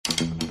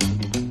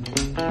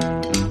Listening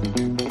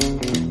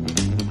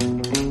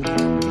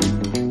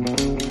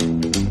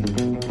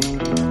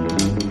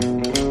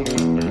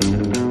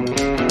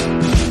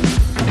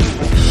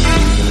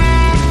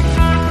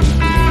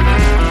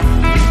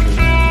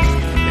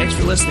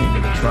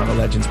to the Toronto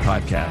Legends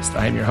podcast.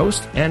 I am your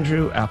host,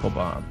 Andrew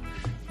Applebaum.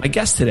 My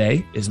guest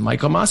today is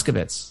Michael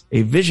Moskowitz,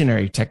 a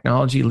visionary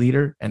technology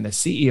leader and the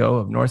CEO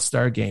of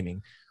NorthStar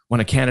Gaming, one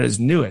of Canada's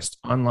newest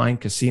online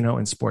casino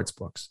and sports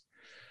books.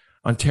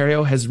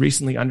 Ontario has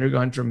recently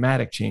undergone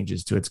dramatic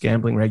changes to its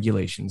gambling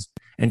regulations,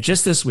 and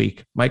just this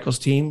week, Michael's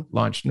team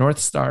launched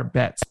NorthStar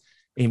Bets,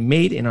 a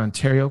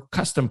made-in-Ontario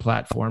custom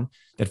platform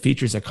that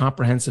features a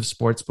comprehensive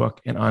sports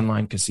book and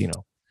online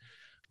casino.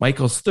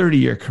 Michael's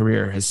 30-year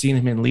career has seen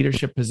him in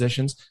leadership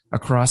positions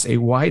across a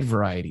wide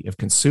variety of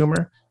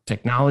consumer,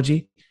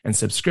 technology, and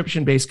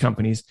subscription-based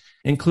companies,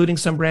 including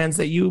some brands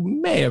that you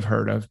may have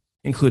heard of,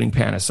 including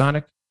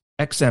Panasonic,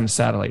 XM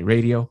Satellite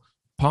Radio,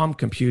 Palm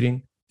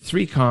Computing,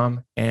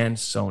 3Com, and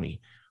Sony.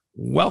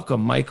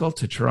 Welcome, Michael,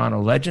 to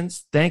Toronto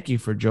Legends. Thank you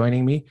for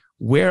joining me.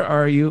 Where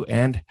are you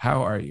and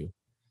how are you?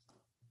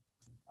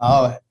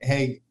 Oh,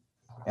 hey,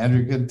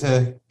 Andrew, good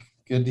to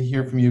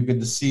hear from you.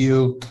 Good to see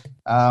you.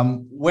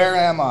 Where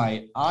am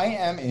I? I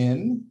am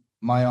in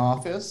my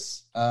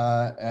office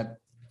at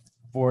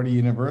Ford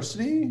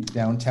University,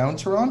 downtown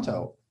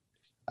Toronto,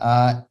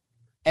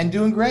 and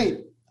doing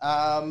great.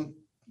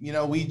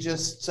 We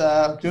just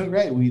doing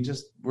great.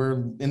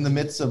 We're in the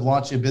midst of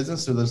launching a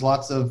business, so there's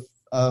lots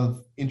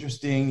of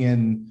interesting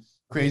and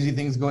crazy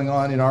things going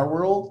on in our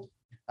world,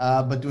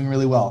 but doing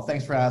really well.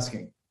 Thanks for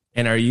asking.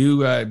 And are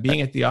you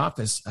being at the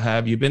office?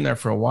 Have you been there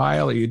for a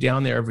while? Are you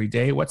down there every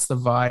day? What's the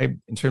vibe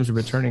in terms of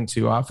returning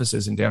to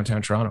offices in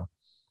downtown Toronto?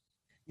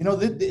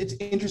 It's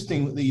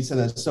interesting that you said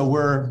that. So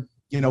we're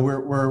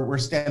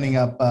standing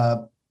up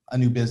a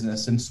new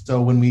business, and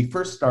so when we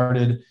first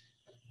started,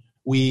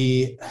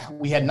 we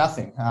had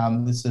nothing.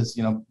 This is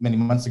many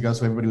months ago,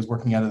 so everybody was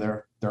working out of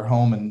their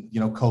home, and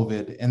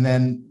COVID, and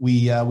then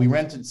we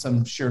rented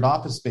some shared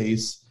office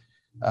space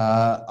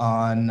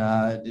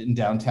in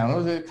downtown. It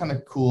was a kind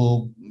of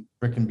cool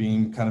brick and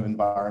beam kind of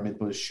environment,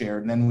 but it was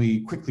shared. And then we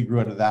quickly grew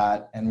out of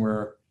that, and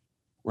we're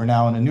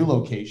now in a new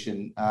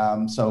location.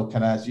 So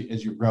kind of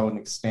as you grow and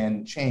expand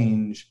and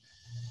change,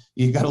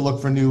 you got to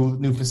look for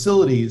new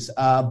facilities.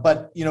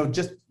 But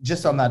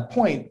just on that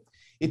point,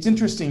 it's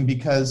interesting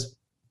because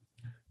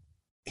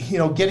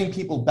getting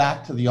people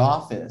back to the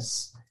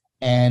office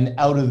and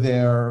out of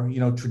their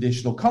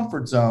traditional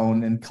comfort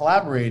zone and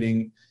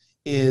collaborating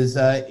is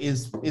a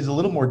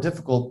little more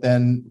difficult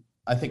than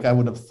I think I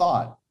would have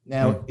thought.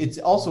 Now, It's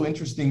also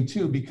interesting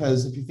too,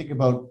 because if you think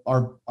about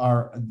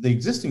the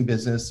existing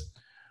business,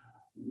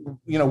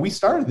 we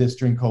started this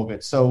during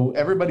COVID, so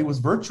everybody was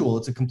virtual.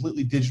 It's a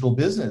completely digital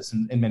business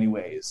in many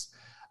ways.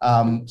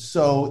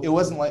 So it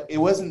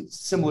wasn't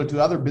similar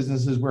to other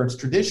businesses where it's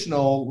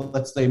traditional,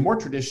 let's say more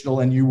traditional,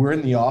 and you were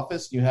in the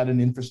office, you had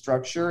an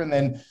infrastructure, and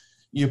then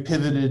you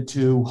pivoted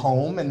to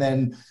home, and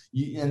then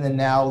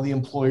now the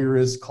employer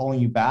is calling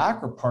you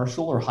back, or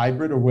partial or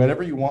hybrid or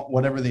whatever you want,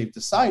 whatever they've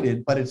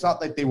decided. But it's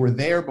not like they were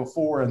there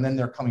before and then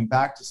they're coming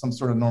back to some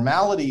sort of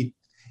normality.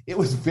 It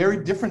was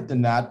very different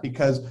than that,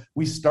 because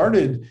we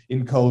started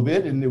in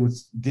COVID and it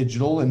was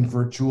digital and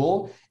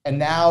virtual, and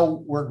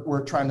now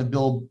we're trying to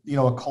build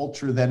a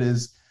culture that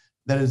is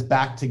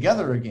back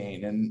together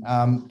again,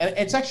 and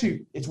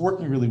it's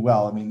working really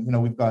well. I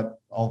mean, we've got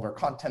all of our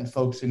content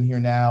folks in here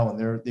now,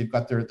 and they've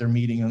got their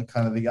meeting on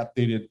kind of the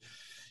updated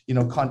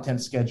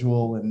content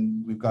schedule,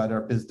 and we've got our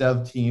biz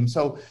dev team.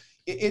 So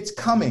it's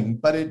coming,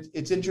 but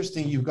it's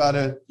interesting. You've got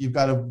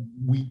to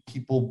weed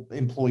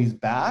employees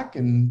back,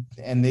 and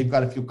they've got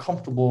to feel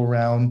comfortable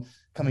around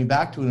coming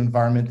back to an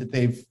environment that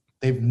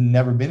they've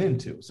never been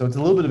into. So it's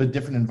a little bit of a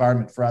different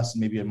environment for us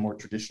and maybe a more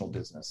traditional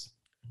business.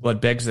 Well,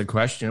 it begs the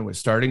question, with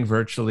starting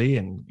virtually,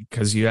 and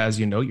because as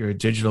you're a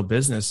digital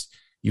business,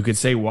 you could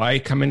say, why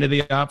come into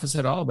the office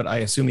at all? But I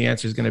assume the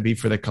answer is going to be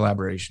for the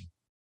collaboration.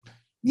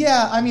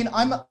 Yeah, I mean,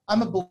 I'm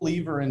a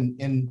believer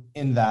in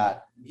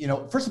that.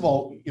 First of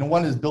all,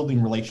 one is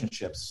building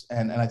relationships,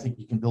 and I think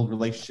you can build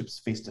relationships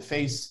face to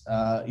face,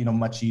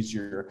 much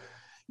easier.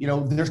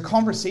 There's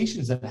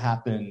conversations that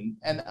happen,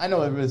 and I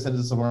know everybody says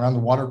this around the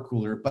water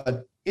cooler,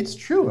 but it's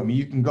true. I mean,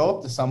 you can go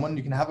up to someone,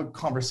 you can have a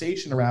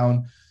conversation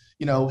around,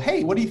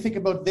 hey, what do you think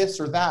about this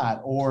or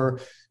that? Or,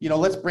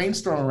 let's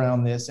brainstorm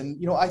around this. And,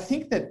 I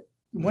think that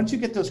once you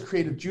get those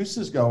creative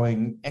juices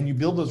going and you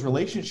build those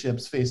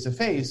relationships face to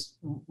face,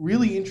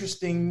 really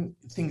interesting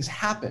things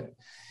happen.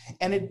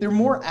 And they're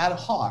more ad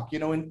hoc,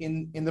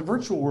 in the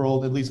virtual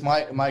world, at least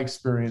my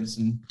experience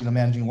in,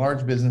 managing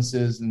large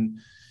businesses, and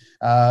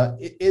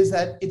is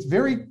that it's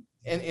very,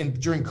 and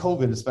during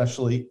COVID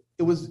especially,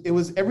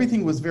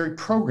 everything was very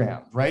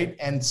programmed, right?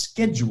 And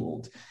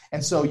scheduled.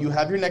 And so you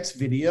have your next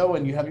video,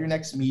 and you have your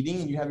next meeting,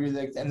 and you have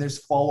and there's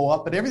follow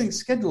up, but everything's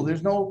scheduled.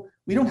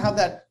 We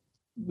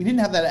didn't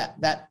have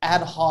that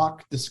ad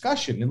hoc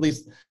discussion. At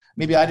least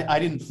maybe I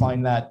didn't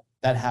find that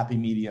happy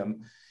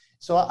medium.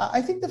 So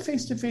I think the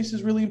face-to-face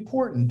is really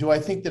important. Do I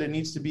think that it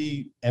needs to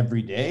be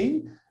every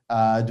day?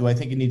 Do I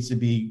think it needs to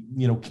be,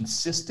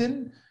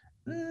 consistent?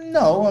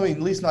 No, I mean,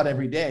 at least not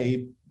every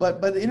day,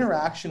 but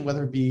interaction,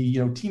 whether it be,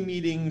 team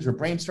meetings or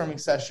brainstorming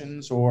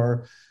sessions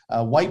or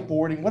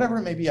whiteboarding, whatever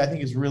it may be, I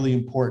think is really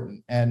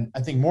important. And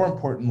I think more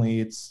importantly,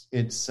 it's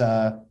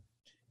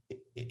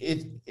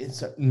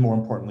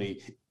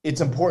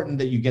important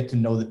that you get to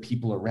know the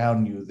people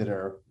around you that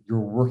you're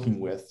working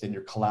with and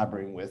you're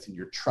collaborating with and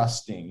you're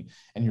trusting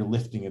and you're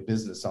lifting a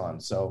business on.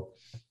 So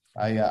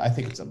I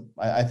think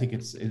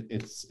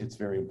it's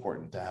very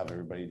important to have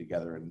everybody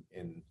together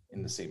in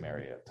the same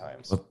area at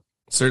times. Well,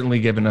 certainly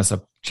given us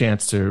a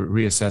chance to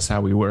reassess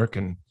how we work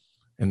and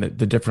the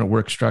different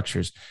work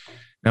structures.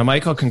 Now,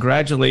 Michael,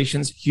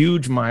 congratulations.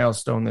 Huge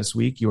milestone this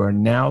week. You are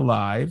now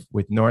live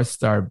with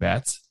NorthStar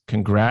Bets.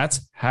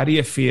 Congrats. How do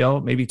you feel?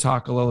 Maybe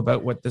talk a little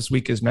about what this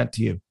week has meant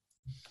to you.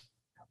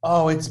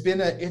 Oh, it's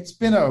been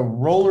a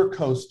roller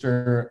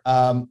coaster.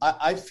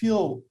 I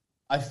feel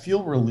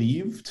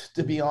relieved,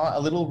 to be honest,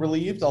 a little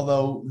relieved,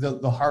 although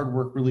the hard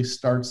work really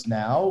starts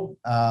now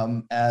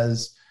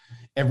as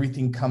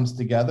everything comes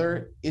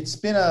together.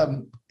 It's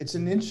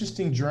an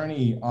interesting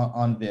journey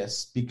on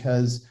this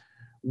because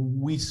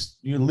we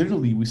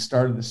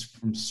started this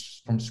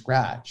from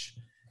scratch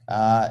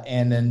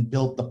and then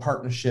built the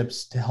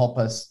partnerships to help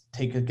us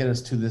get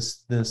us to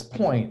this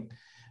point.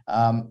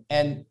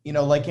 And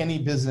like any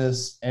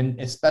business, and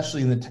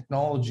especially in the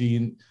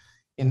technology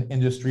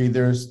industry,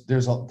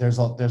 there's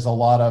a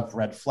lot of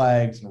red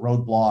flags and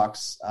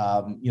roadblocks.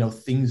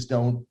 Things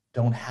don't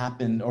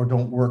happen or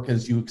don't work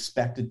as you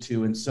expected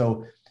to, and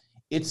so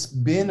it's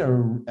been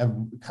a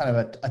kind of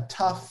a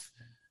tough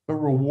but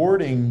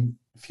rewarding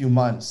few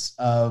months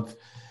of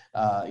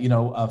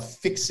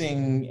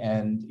fixing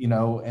and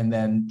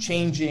then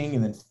changing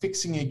and then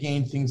fixing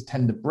again. Things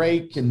tend to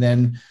break, and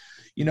then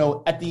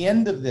at the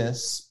end of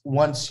this,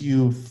 once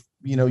you've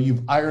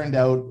ironed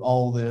out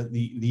all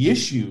the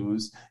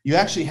issues, you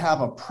actually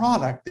have a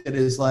product that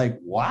is like,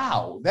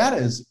 wow, that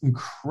is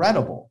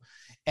incredible.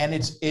 And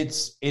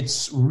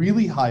it's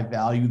really high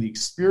value. The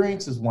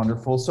experience is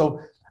wonderful.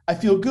 So I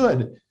feel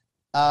good.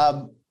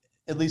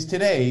 At least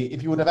today,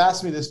 if you would have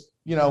asked me this,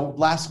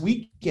 last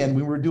weekend,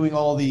 we were doing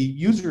all the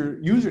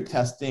user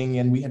testing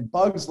and we had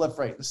bugs left,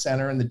 right, and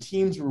center. And the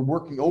teams were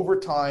working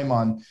overtime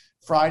on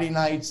Friday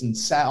nights and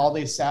all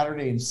day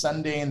Saturday and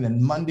Sunday. And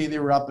then Monday they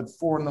were up at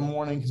 4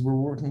 a.m. because we were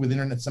working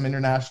with some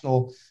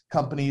international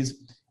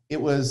companies.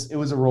 It was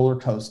a roller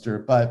coaster,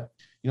 but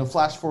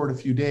flash forward a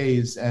few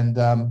days and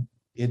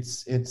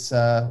it's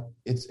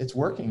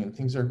working and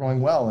things are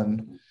going well.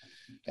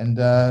 And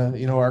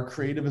our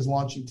creative is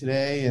launching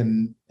today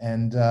and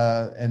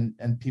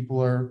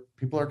people are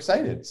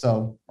excited.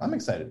 So I'm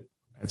excited.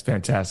 That's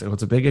fantastic. Well,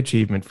 it's a big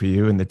achievement for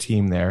you and the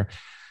team there.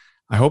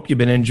 I hope you've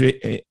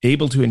been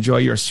able to enjoy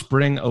your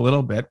spring a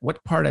little bit.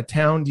 What part of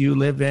town do you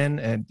live in?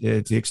 And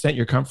to the extent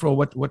you're comfortable,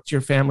 what's your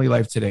family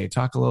life today?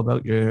 Talk a little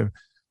about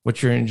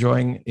what you're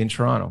enjoying in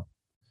Toronto.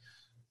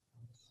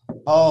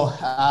 We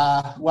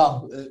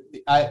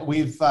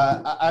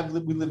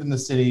live in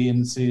the city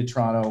of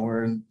Toronto.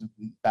 We're in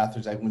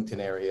Bathurst, Eglinton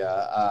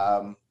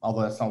area.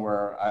 Although that's not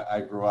where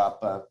I grew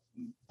up,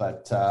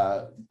 but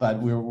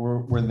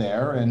we're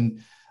there,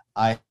 and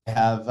I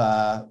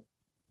have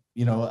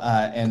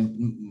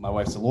and my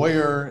wife's a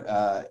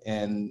lawyer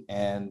in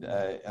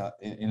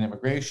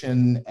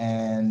immigration,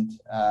 and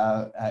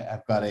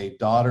I've got a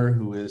daughter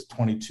who is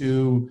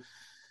 22.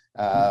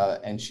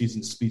 And she's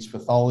in speech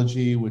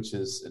pathology, which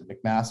is a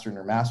McMaster in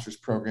her master's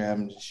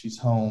program. She's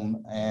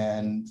home,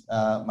 and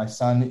my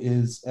son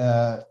is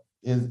a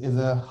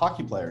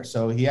hockey player.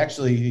 So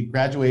he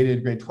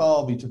graduated grade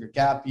 12. He took a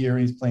gap year.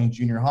 He's playing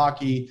junior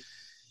hockey,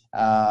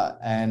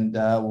 and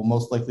will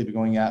most likely be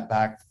going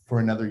back for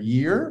another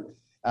year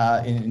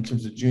in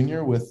terms of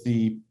junior, with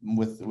the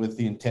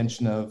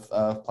intention of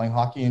playing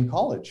hockey in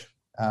college.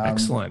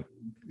 Excellent.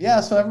 Yeah,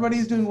 so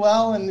everybody's doing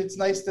well, and it's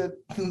nice that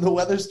the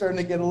weather's starting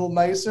to get a little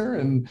nicer,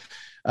 and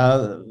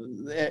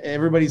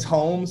everybody's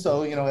home.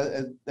 So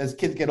as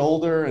kids get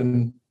older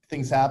and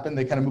things happen,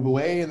 they kind of move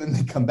away and then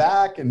they come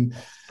back. And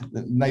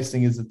the nice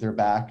thing is that they're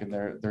back and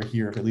they're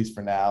here at least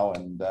for now,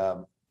 and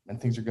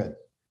things are good.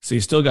 So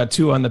you still got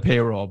 2 on the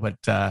payroll, but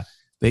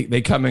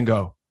they come and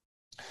go.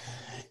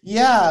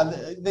 Yeah,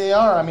 they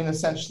are. I mean,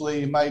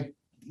 essentially, my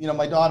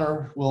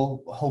daughter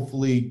will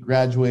hopefully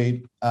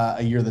graduate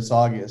a year this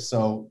August.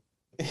 So.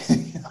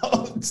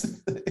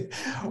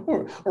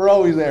 We're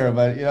always there,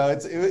 but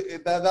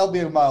that'll be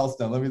a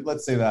milestone.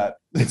 Let's say that.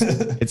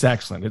 It's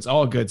excellent. It's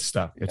all good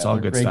stuff. It's all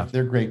good stuff.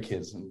 They're great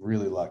kids. I'm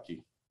really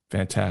lucky.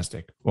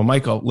 Fantastic. Well,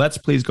 Michael, let's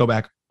please go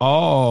back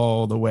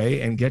all the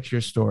way and get your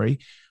story.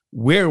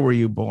 Where were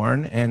you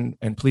born? And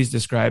please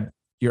describe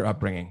your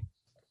upbringing.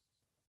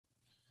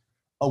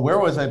 Oh, where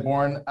was I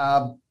born?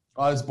 I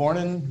was born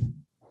in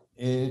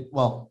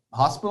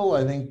hospital.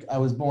 I think I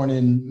was born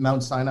in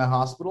Mount Sinai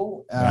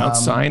Hospital. Mount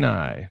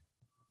Sinai.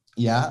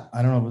 Yeah,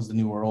 I don't know if it was the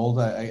New World.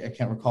 I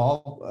can't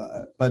recall.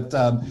 But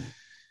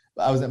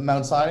I was at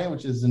Mount Sinai,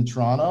 which is in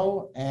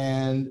Toronto,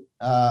 and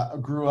I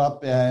grew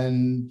up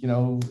in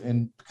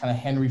kind of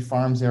Henry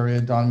Farms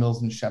area, Don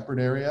Mills and Shepherd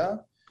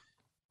area.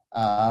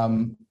 a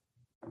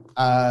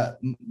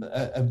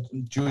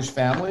Jewish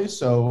family.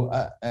 So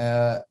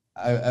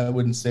I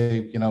wouldn't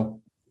say, it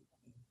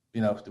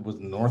was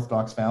an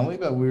Orthodox family,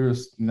 but we were,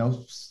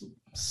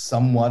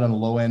 somewhat on the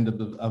low end of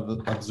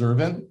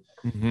observant.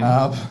 Mm-hmm.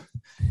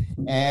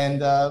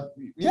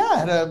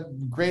 Had a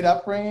great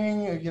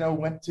upbringing.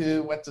 Went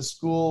to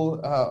school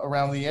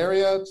around the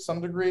area to some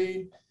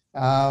degree.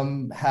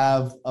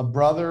 Have a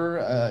brother,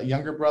 a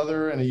younger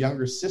brother, and a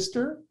younger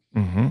sister,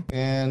 Mm-hmm.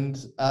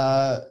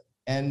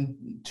 and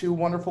two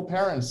wonderful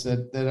parents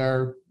that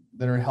are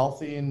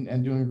healthy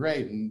and doing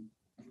great. And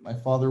my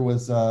father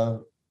was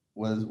an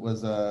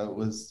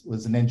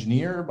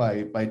engineer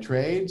by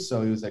trade,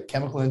 so he was a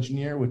chemical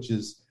engineer, which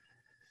is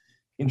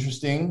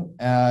interesting.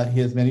 He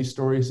has many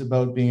stories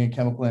about being a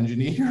chemical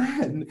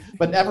engineer,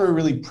 but never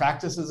really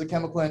practiced as a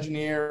chemical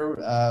engineer.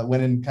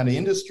 Went in kind of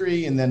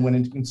industry and then went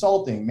into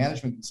consulting,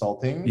 management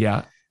consulting.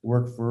 Yeah.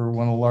 Worked for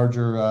one of the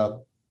larger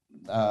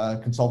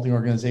consulting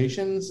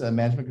organizations,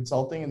 management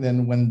consulting, and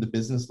then went into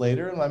business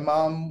later. And my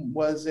mom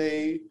was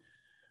a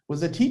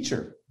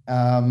teacher,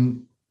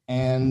 and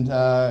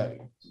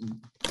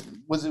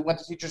went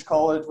to teachers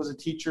college, was a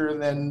teacher,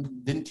 and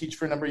then didn't teach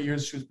for a number of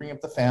years. She was bringing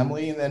up the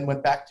family, and then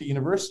went back to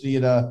university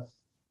I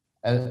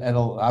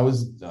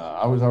was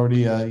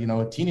already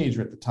a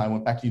teenager at the time.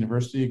 Went back to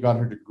university, got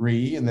her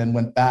degree, and then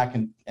went back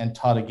and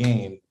taught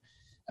again,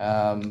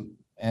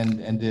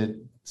 and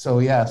did so.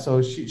 Yeah,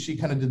 so she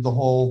kind of did the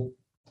whole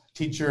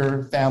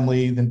teacher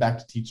family, then back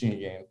to teaching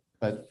again.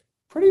 But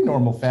pretty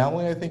normal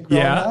family, I think.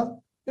 Growing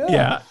up.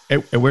 Yeah.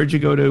 And where'd you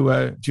go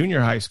to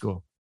junior high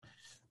school?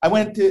 I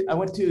went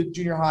to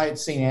junior high at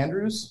St.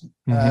 Andrews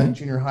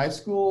Junior High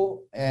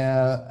School.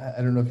 I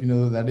don't know if you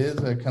know what that is.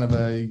 Kind of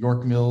a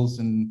York Mills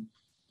and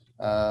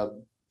Bayview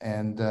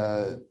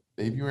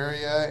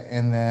area,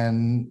 and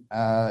then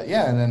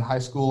and then high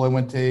school I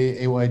went to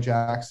AY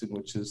Jackson,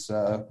 which is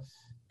kind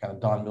of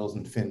Don Mills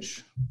and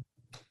Finch.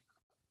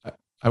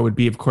 I would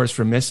be, of course,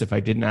 remiss if I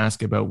didn't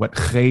ask about what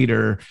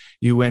cheder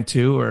you went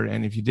to,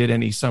 and if you did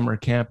any summer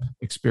camp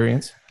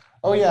experience.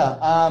 Oh yeah.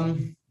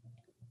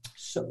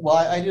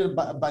 I did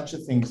a bunch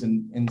of things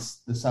in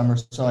the summer.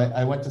 So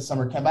I went to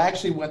summer camp. I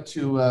actually went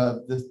to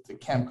the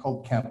camp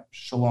called Camp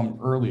Shalom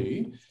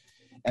early,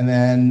 and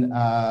then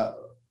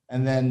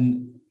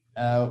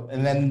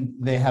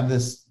they have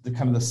the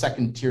kind of the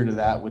second tier to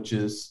that, which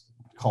is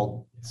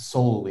called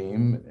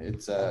Solalim.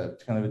 It's a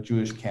kind of a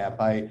Jewish camp.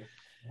 I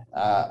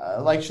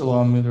like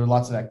Shalom. There were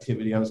lots of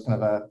activity. I was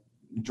kind of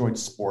enjoyed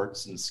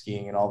sports and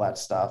skiing and all that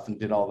stuff, and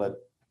did all the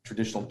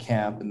traditional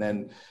camp. And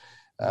then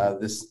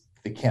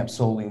the Camp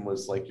Solim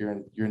was like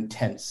you're in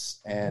tents,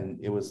 and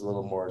it was a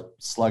little more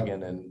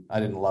slugging, and I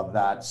didn't love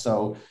that.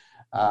 So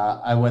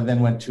I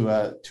went to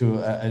a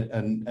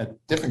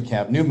different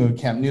camp,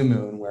 Camp New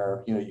Moon,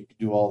 where you could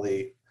do all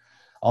the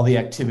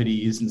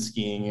activities and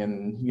skiing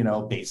and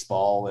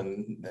baseball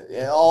and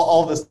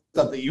all the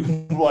stuff that you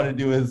want to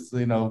do as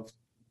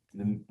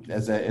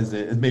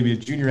as maybe a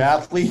junior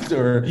athlete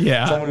or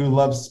someone who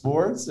loves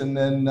sports. And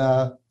then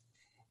but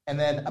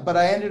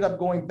I ended up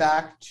going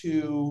back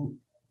to.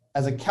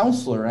 As a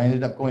counselor, I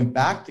ended up going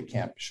back to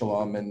Camp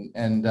Shalom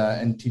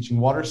and teaching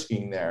water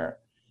skiing there.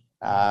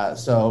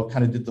 So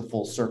kind of did the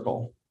full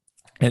circle.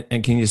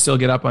 And can you still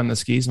get up on the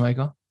skis,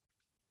 Michael?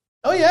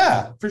 Oh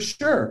yeah, for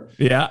sure.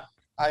 Yeah.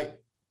 I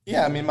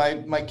mean,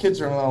 my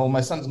kids are,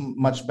 my son's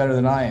much better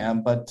than I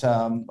am, but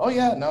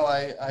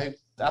I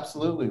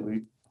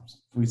absolutely,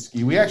 we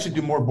ski. We actually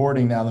do more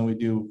boarding now than we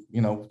do,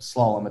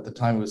 slalom. At the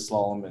time it was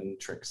slalom and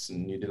tricks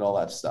and you did all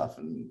that stuff.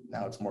 And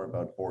now it's more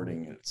about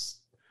boarding. It's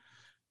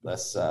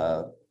less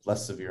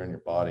severe on your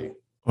body.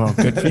 Well,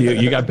 good for you.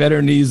 You got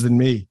better knees than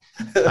me.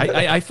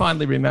 I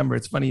fondly remember,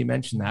 it's funny you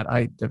mentioned that.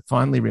 I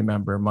fondly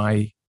remember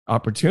my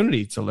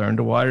opportunity to learn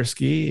to water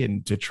ski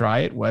and to try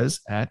it was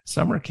at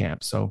summer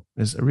camp. So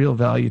there's a real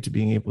value to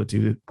being able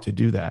to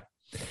do that.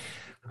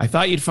 I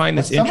thought you'd find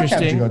this interesting. Camp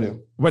did you go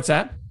to? What's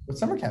that? What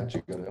summer camp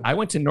did you go to? I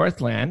went to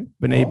Northland,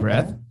 B'nai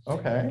B'rith.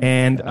 Okay.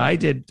 And I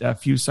did a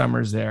few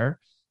summers there.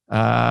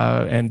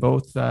 And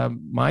both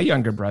my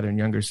younger brother and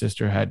younger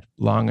sister had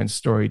long and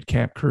storied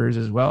camp careers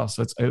as well.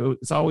 So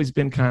it's always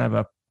been kind of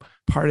a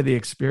part of the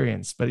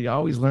experience, but you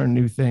always learn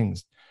new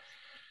things.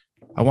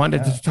 I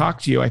wanted to talk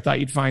to you. I thought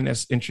you'd find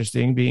this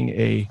interesting, being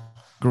a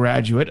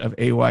graduate of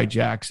AY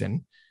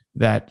Jackson,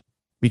 that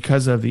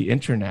because of the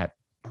internet,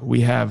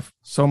 we have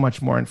so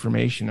much more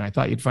information. I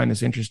thought you'd find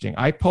this interesting.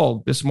 I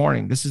pulled this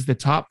morning, this is the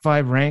top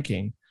 5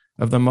 ranking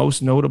of the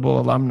most notable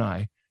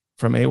alumni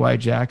from AY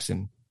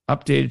Jackson,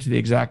 updated to the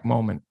exact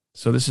moment.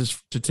 So this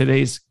is to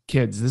today's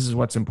kids. This is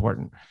what's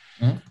important.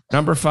 Mm-hmm.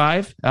 Number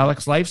 5,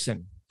 Alex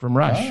Lifeson from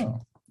Rush.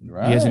 Oh,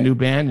 right. He has a new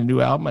band, a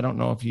new album. I don't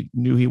know if you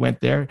knew he went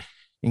there.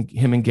 And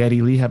him and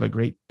Geddy Lee have a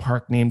great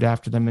park named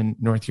after them in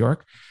North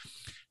York.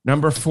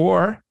 Number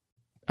 4,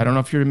 I don't know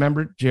if you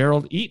remember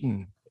Gerald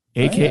Eaton,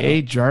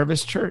 a.k.a.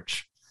 Jarvis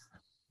Church.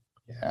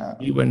 Yeah.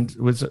 He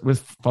was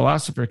with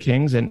Philosopher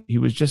Kings, and he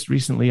was just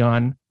recently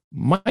on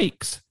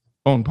Mike's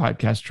own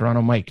podcast,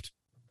 Toronto Mic'd.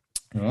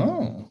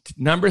 Oh.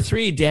 Number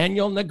 3,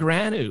 Daniel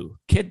Negreanu,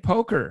 Kid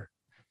Poker.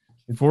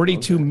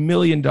 $42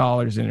 million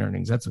in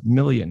earnings. That's a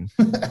million.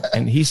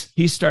 And he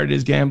started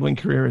his gambling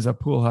career as a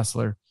pool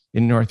hustler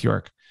in North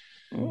York.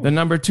 The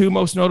number 2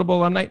 most notable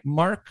alumni,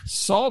 Mark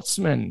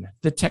Saltzman,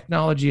 the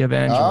technology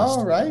evangelist.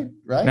 Oh, right.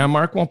 Now,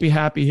 Mark won't be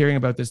happy hearing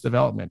about this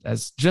development,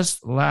 as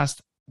just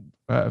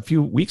a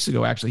few weeks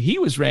ago, actually, he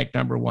was ranked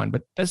number 1,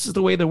 but this is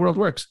the way the world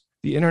works.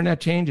 The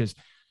internet changes.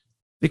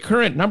 The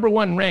current number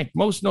 1 ranked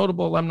most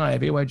notable alumni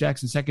of A.Y.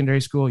 Jackson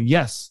Secondary School.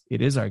 Yes,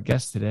 it is our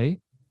guest today,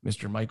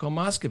 Mr. Michael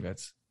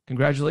Moskowitz.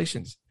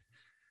 Congratulations.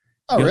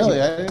 Oh,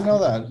 really? I didn't know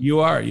that.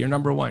 You're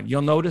number 1.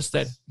 You'll notice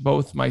that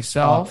both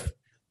myself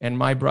and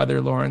my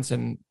brother Lawrence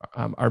and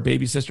our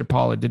baby sister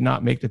Paula did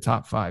not make the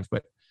top 5,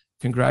 but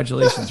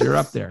congratulations, you're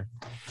up there.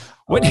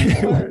 What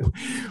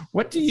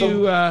do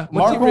you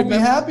Mark won't be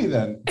happy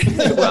then.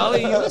 Well,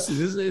 listen,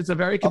 it's a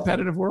very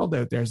competitive world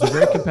out there. It's a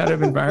very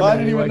competitive environment. Well, I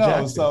didn't even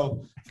know,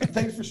 so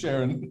thanks for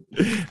sharing.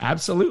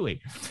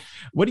 Absolutely.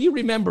 What do you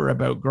remember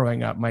about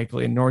growing up, Michael,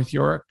 in North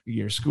York,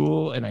 your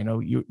school? And I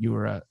know you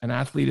were an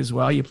athlete as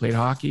well. You played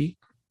hockey.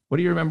 What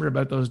do you remember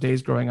about those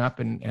days growing up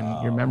and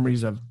your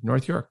memories of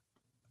North York?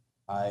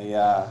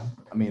 I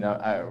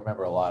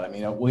remember a lot. I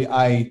mean,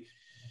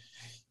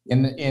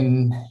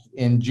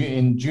 in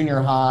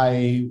junior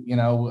high,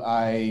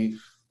 I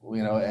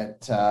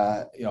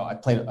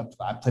played a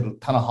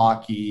ton of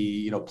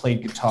hockey,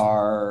 played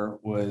guitar,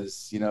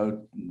 was,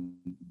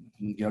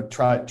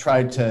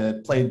 tried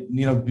to play,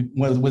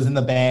 was in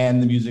the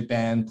band, the music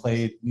band,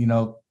 played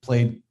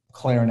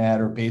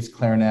clarinet or bass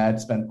clarinet,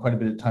 spent quite a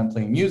bit of time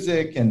playing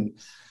music and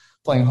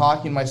playing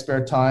hockey in my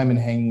spare time and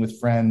hanging with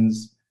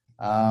friends.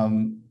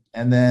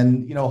 And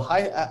then,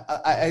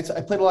 I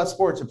played a lot of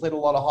sports. I played a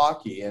lot of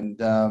hockey, and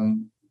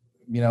and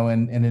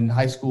in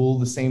high school,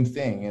 the same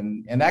thing.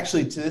 And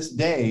actually, to this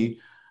day,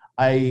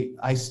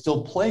 I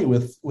still play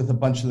with a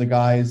bunch of the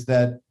guys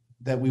that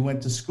we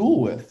went to school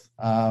with.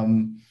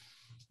 And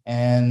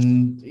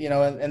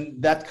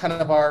that's kind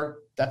of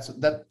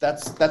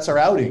that's our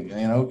outing,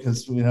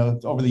 because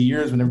over the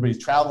years when everybody's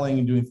traveling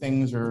and doing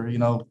things, or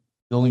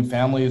building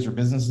families or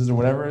businesses or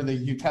whatever, that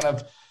you kind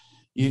of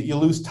you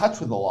lose touch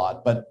with a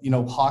lot. But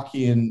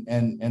hockey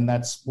and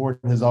that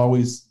sport has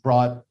always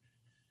brought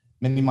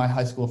many of my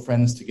high school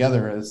friends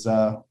together, as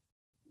on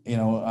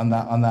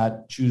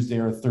that Tuesday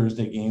or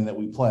Thursday game that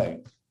we play.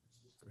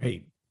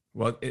 Great.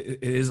 Well, it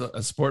is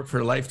a sport for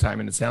a lifetime,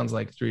 and it sounds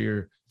like through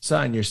your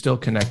son, you're still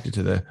connected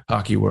to the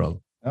hockey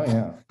world. Oh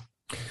yeah.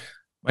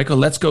 Michael,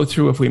 let's go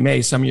through, if we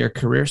may, some of your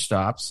career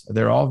stops.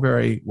 They're all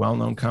very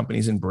well-known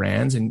companies and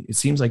brands, and it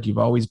seems like you've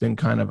always been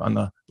kind of on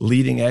the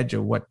leading edge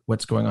of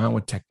what's going on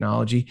with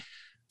technology.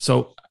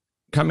 So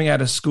coming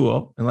out of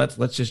school, and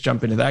let's just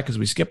jump into that because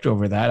we skipped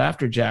over that.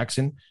 After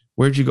Jackson,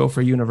 where'd you go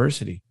for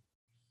university?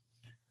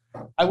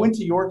 I went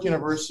to York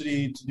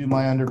University to do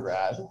my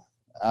undergrad.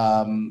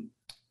 And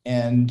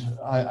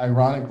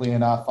ironically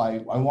enough, I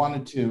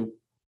wanted to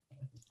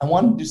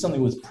do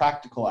something that was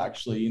practical,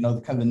 actually.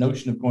 Kind of the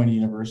notion of going to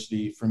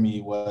university for me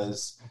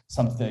was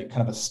something,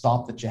 kind of a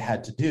stop that you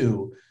had to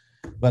do.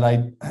 But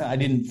I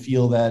didn't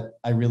feel that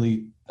I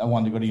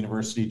wanted to go to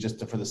university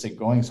just for the sake of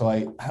going. So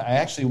I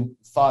actually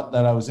thought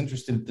that I was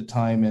interested at the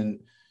time in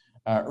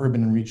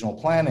urban and regional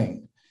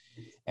planning,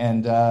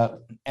 and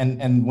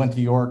went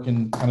to York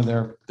and kind of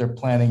their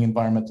planning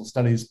environmental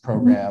studies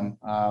program,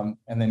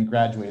 and then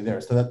graduated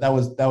there. So that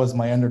was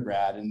my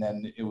undergrad, and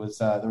then it was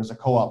there was a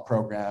co-op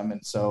program,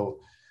 and so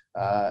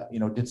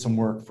did some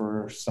work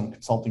for some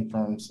consulting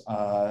firms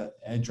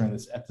during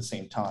this at the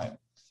same time.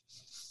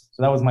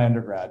 So that was my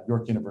undergrad,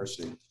 York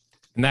University.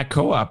 And that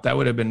co-op, that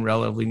would have been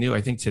relatively new.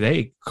 I think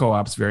today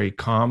co-op's very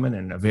common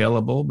and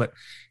available, but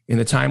in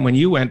the time when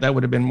you went, that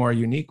would have been more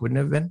unique, wouldn't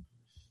it have been?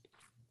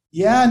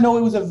 Yeah, no,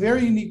 it was a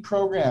very unique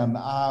program.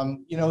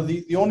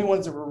 The only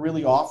ones that were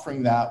really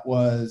offering that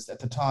was at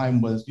the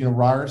time was,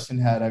 Ryerson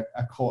had a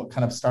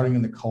kind of starting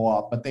in the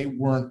co-op, but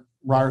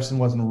Ryerson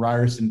wasn't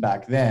Ryerson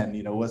back then.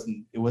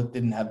 It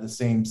didn't have the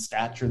same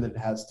stature that it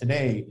has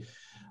today.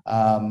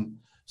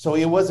 So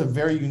it was a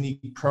very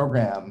unique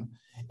program.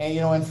 And,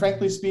 and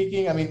frankly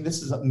speaking, I mean,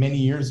 this is many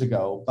years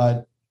ago,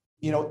 but,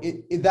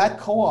 that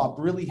co-op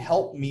really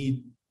helped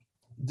me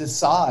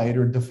decide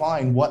or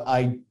define what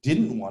I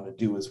didn't want to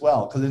do as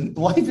well. Because in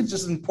life, it's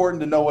just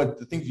important to know what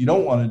the things you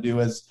don't want to do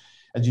as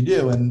you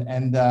do.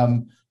 And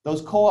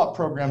those co-op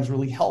programs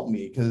really helped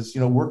me because,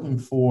 working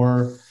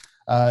for,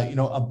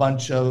 a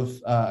bunch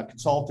of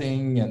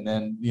consulting, and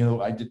then,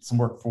 I did some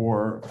work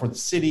for the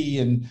city,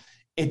 and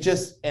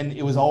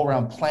it was all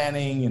around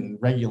planning and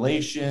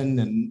regulation.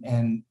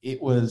 And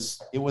it was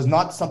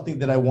not something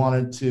that I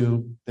wanted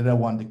to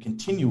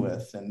continue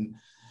with. And,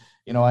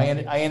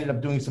 I ended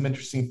up doing some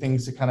interesting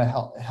things to kind of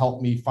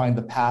help me find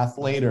the path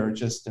later.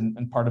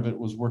 And part of it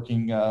was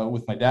working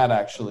with my dad,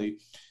 actually,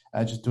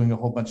 just doing a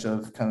whole bunch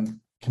of kind of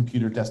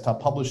computer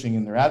desktop publishing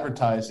in their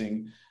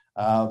advertising.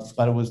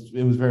 But it was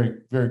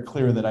very, very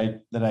clear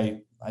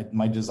that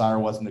my desire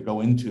wasn't to go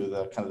into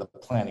the kind of the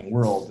planning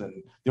world.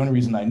 And the only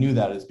reason I knew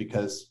that is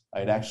because I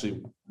had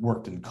actually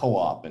worked in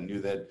co-op and knew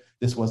that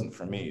this wasn't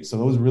for me.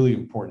 So it was a really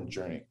important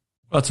journey.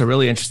 Well, it's a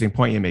really interesting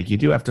point you make. You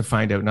do have to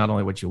find out not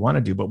only what you want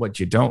to do, but what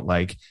you don't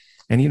like.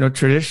 And,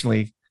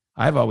 traditionally,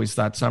 I've always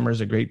thought summer is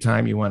a great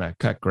time. You want to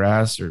cut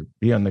grass or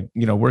be on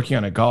working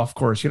on a golf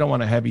course. You don't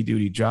want a heavy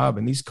duty job.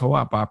 And these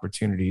co-op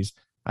opportunities,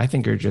 I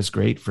think, are just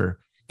great for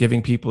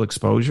giving people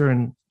exposure.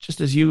 And just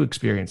as you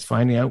experienced,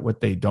 finding out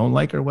what they don't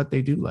like or what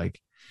they do like.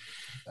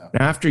 Yeah.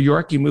 Now, after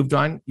York, you moved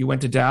on. You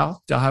went to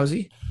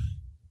Dalhousie?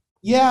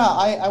 Yeah,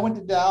 I went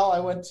to Dal.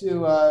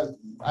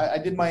 I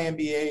did my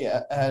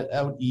MBA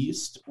out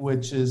east,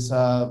 which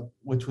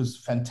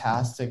was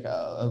fantastic.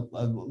 I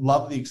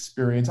love the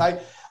experience. I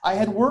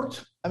had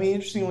worked. I mean,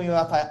 interestingly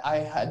enough, I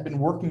had been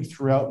working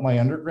throughout my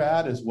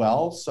undergrad as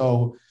well.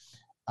 So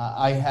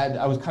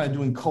I was kind of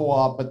doing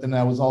co-op, but then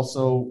I was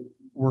also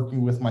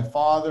working with my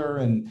father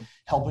and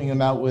helping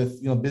him out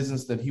with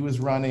business that he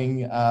was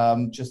running,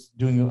 just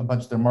doing a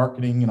bunch of their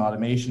marketing and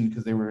automation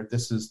because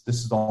this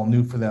is all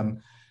new for them.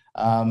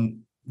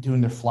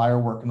 Doing their flyer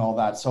work and all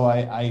that. So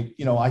I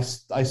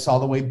saw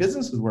the way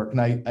businesses work,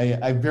 and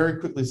I very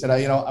quickly said,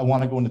 I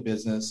want to go into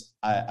business.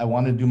 I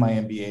want to do my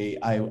MBA.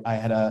 I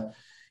had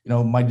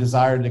my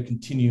desire to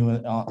continue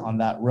on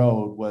that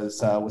road was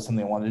something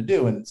I wanted to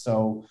do. And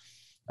so,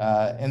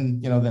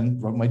 then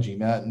wrote my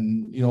GMAT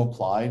and,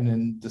 applied and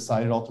then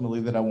decided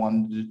ultimately that I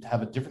wanted to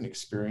have a different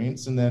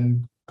experience and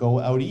then go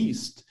out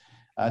east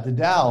to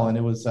Dal. And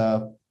it was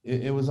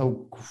a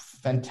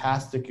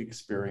fantastic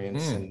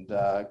experience and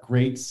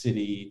great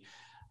city.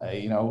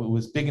 It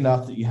was big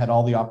enough that you had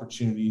all the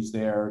opportunities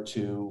there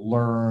to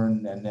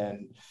learn and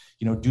then,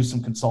 do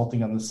some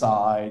consulting on the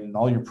side and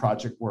all your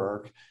project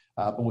work,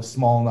 but was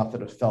small enough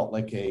that it felt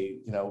like a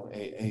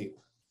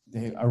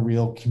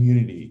real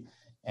community.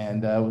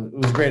 And it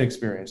was a great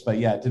experience. But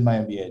yeah, I did my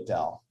MBA at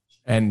Dal.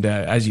 And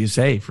as you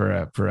say, for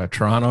a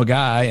Toronto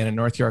guy and a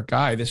North York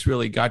guy, this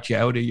really got you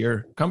out of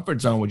your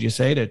comfort zone, would you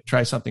say, to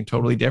try something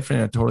totally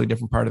different in a totally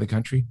different part of the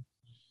country?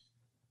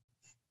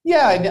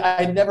 Yeah,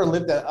 I never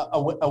lived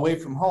away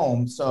from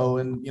home. So,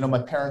 and, my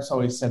parents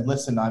always said,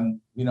 listen,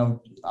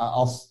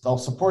 I'll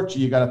support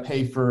you. You got to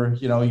pay for,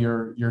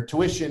 your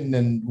tuition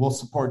and we'll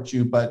support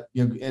you. But,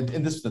 and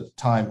this was at the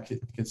time,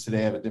 kids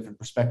today have a different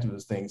perspective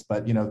of things,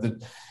 but,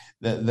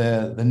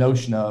 the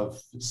notion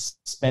of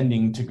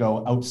spending to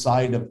go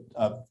outside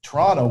of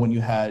Toronto when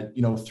you had,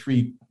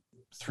 three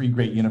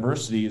great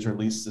universities or at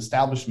least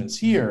establishments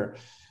here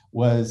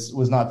was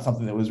not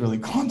something that was really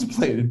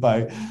contemplated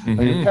by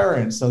your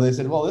parents. So they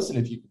said, well, listen,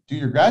 if you do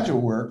your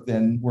graduate work,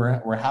 then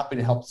we're happy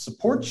to help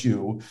support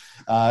you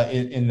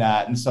in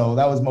that. And so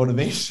that was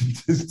motivation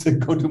to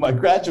go do my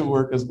graduate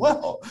work as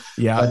well.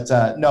 Yeah.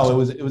 But no,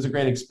 it was a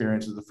great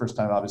experience. It was the first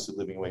time obviously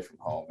living away from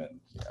home and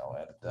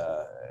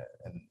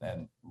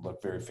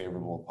looked very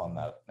favorable upon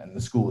that. And the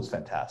school was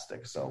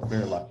fantastic. So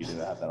very lucky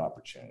to have that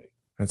opportunity.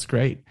 That's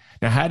great.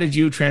 Now, how did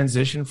you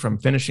transition from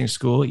finishing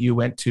school? You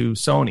went to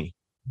Sony.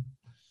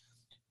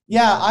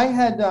 Yeah, I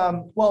had,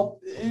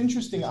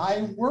 interesting.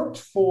 I worked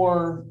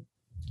for,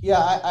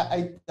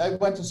 I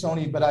went to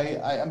Sony, but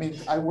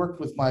I worked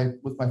with my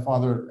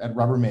father at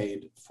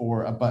Rubbermaid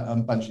for a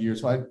bunch of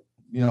years. So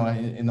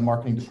in the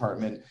marketing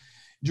department.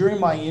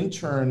 During my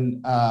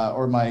intern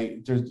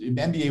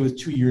MBA was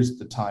 2 years at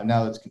the time.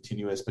 Now it's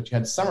continuous, but you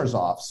had summers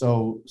off.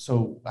 So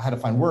I had to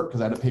find work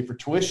because I had to pay for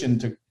tuition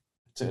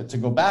to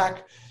go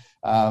back.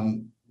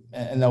 And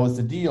that was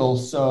the deal.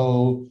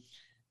 So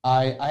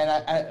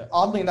I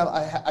oddly enough,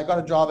 I got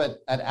a job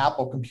at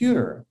Apple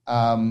Computer,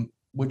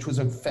 which was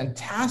a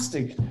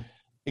fantastic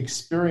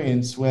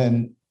experience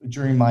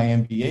during my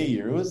MBA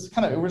year.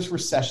 It was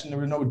recession. There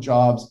were no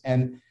jobs.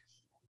 And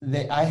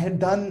I had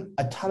done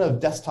a ton of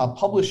desktop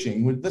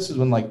publishing. This is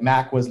when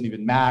Mac wasn't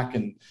even Mac,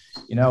 and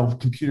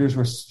computers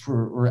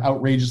were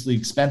outrageously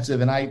expensive.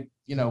 And I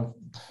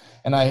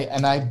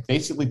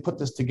basically put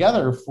this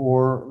together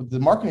for the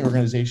marketing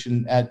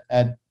organization at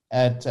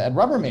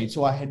Rubbermaid.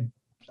 So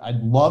I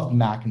loved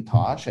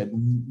Macintosh. I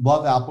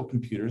loved Apple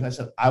computers. And I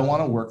said, I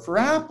want to work for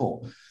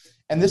Apple.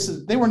 And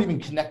they weren't even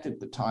connected at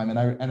the time.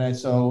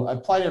 So I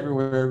applied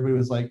everywhere. Everybody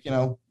was like,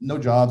 no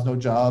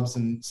jobs.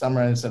 And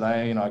summer, I said,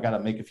 I got to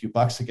make a few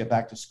bucks to get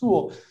back to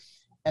school.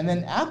 And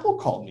then Apple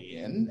called me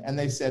in and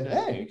they said,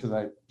 hey, because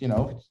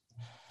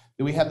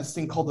we had this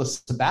thing called the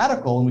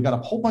sabbatical, and we got a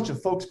whole bunch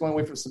of folks going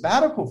away for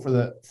sabbatical for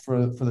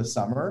the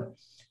summer.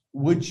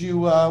 Would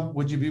you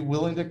be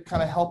willing to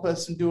kind of help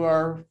us and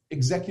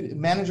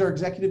manage our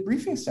executive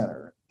briefing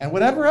center and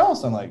whatever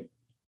else? I'm like,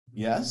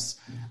 yes.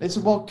 They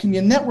said, well, can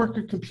you network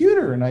a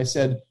computer? And I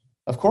said,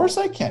 of course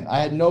I can. I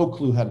had no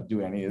clue how to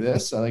do any of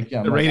this.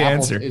 Great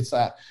answer. It's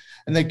that.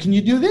 And then, can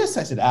you do this?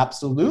 I said,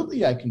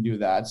 absolutely, I can do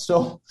that.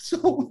 So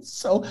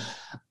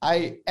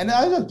I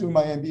was doing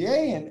my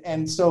MBA,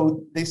 and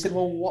so they said,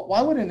 well,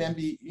 why would an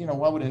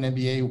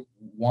MBA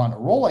want a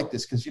role like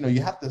this? Because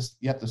you have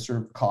to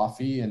serve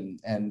coffee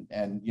and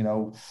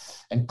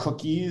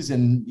cookies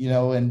and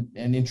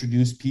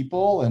introduce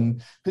people,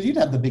 and because you'd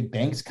have the big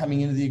banks coming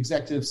into the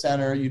executive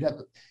center,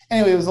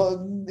 anyway, it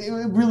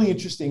was really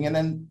interesting. And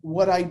then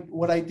what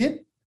I did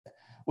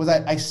was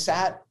I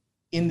sat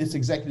in this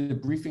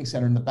executive briefing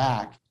center in the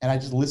back, and I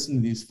just listened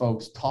to these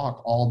folks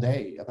talk all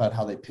day about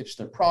how they pitched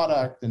their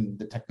product and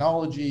the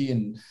technology.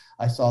 And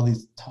I saw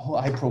these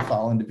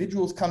high-profile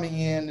individuals coming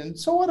in. And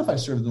so what if I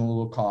served them a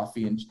little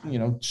coffee and,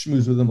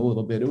 schmooze with them a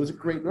little bit? It was a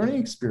great learning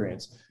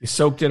experience. You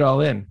soaked it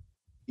all in.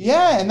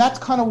 Yeah, and that's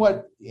kind of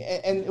what,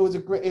 and it was a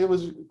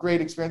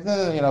great experience.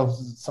 And then,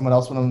 someone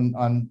else went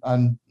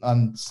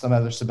on some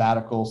other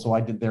sabbatical, so I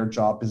did their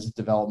job, business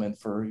development,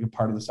 for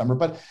part of the summer.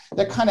 But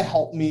that kind of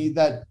helped me.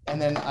 And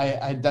then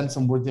I'd done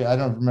some work there. I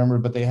don't remember,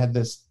 but they had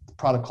this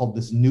product called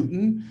this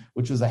Newton,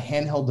 which was a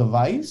handheld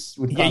device,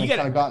 which kind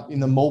of got in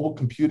the mobile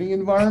computing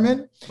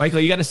environment. Michael,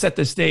 you got to set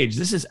the stage.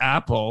 This is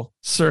Apple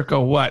circa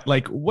what?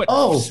 Like what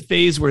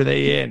phase were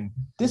they in?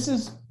 This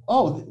is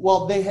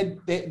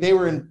they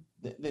were in.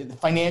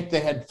 They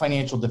had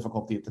financial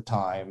difficulty at the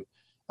time.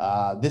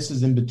 This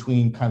is in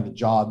between kind of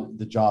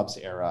the jobs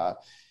era.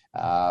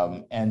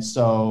 And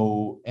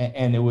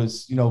it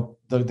was,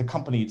 the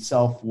company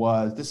itself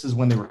this is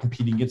when they were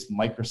competing against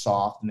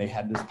Microsoft, and they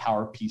had this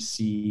Power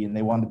PC, and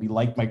they wanted to be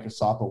like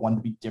Microsoft, but wanted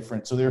to be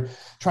different. So they're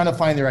trying to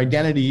find their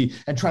identity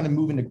and trying to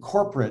move into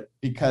corporate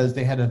because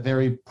they had a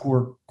very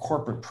poor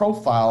corporate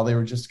profile. They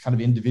were just kind of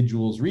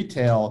individuals,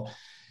 retail.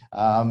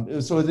 So it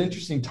was an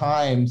interesting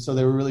time. So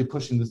they were really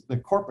pushing the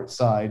corporate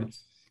side.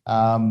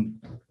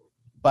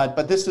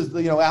 But this is,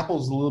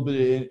 Apple's a little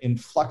bit in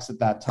flux at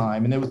that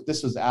time. And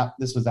this was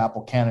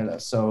Apple Canada.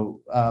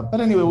 So, but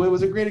anyway, it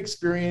was a great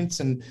experience,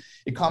 and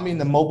it caught me in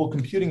the mobile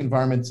computing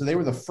environment. So they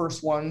were the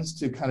first ones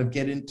to kind of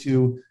get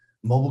into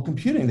mobile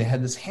computing. They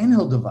had this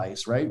handheld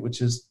device, right?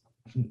 Which is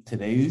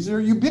today, these are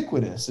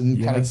ubiquitous,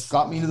 and kind of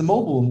got me into the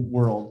mobile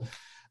world.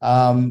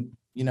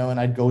 And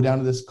I'd go down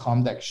to this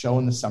Comdex show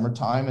in the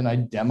summertime, and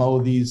I'd demo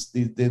this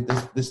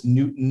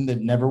Newton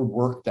that never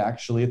worked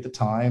actually at the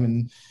time,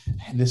 and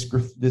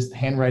this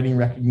handwriting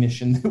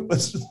recognition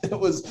it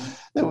was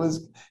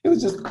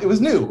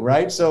new,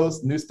 right? So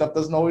new stuff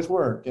doesn't always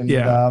work, and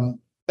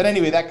but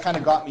anyway, that kind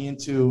of got me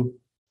into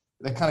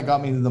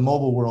the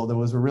mobile world. It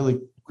was a really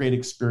great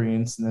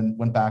experience, and then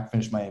went back,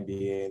 finished my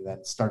MBA, and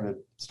then started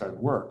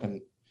work. And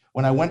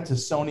when I went to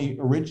Sony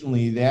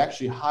originally, they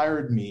actually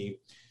hired me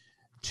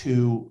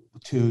to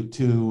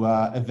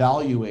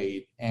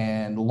evaluate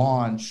and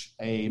launch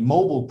a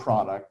mobile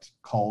product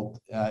called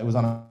it was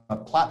on a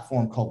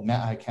platform called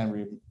I can't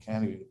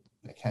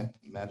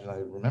imagine I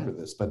remember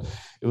this, but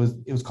it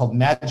was called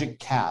Magic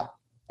Cap,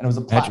 and it was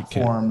a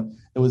platform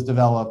that was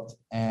developed,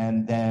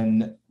 and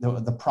then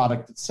the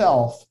product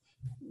itself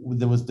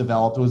that was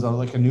developed, it was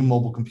like a new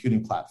mobile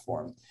computing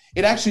platform.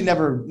 It actually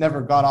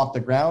never got off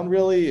the ground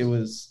really. It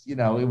was it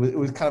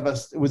was kind of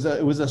it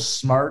was a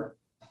smart.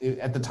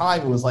 At the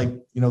time, it was like,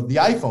 the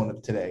iPhone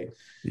of today.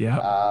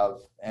 Yeah.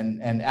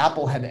 And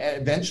Apple had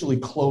eventually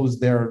closed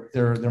their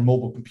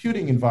mobile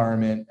computing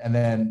environment. And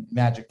then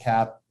Magic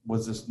Cap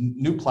was this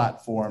new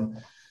platform.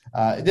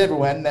 It never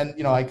went. And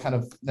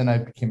then, I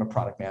became a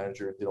product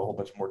manager and did a whole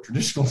bunch more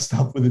traditional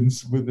stuff within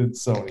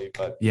Sony.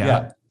 But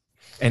yeah.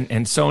 And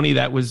Sony,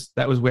 that was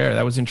where?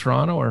 That was in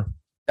Toronto, or?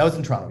 That was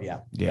in Toronto. Yeah.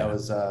 That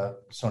was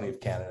Sony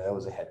of Canada. That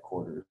was a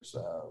headquarters.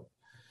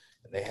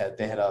 They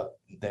had a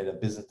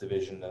business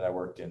division that I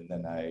worked in.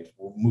 Then I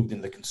moved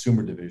into the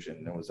consumer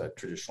division and was a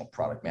traditional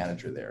product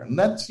manager there. And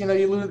that's, you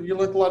learn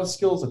a lot of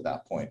skills at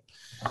that point.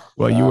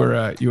 Well, you were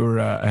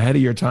ahead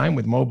of your time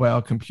with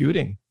mobile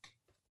computing.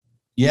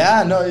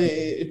 Yeah, no,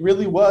 it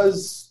really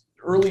was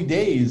early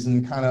days,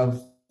 and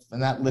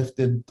that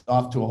lifted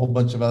off to a whole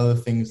bunch of other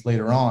things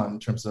later on in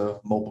terms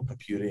of mobile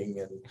computing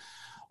and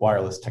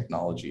wireless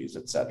technologies,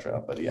 et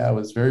cetera. But yeah, it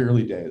was very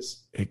early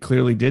days. It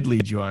clearly did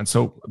lead you on.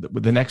 So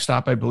the next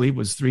stop, I believe,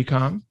 was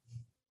 3Com.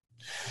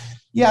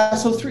 Yeah.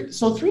 So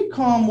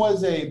 3Com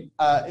was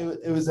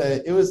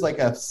it was like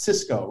a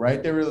Cisco,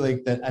 right? They were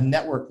like a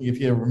network.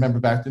 If you remember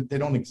back, they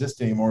don't exist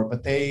anymore,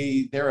 but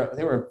they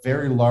were a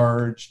very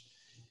large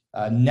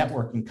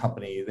networking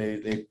company.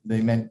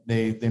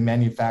 They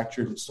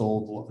manufactured and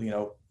sold,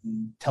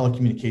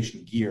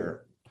 telecommunication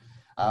gear,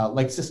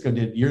 like Cisco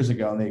did years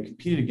ago, and they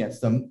competed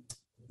against them.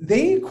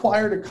 They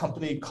acquired a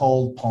company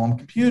called Palm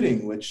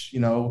Computing, which,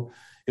 it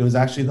was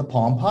actually the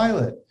Palm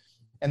Pilot.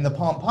 And the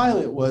Palm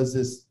Pilot was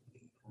this,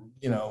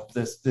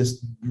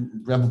 this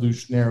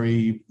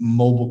revolutionary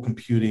mobile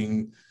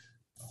computing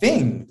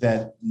thing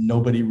that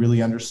nobody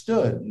really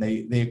understood. And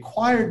they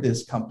acquired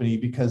this company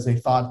because they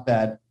thought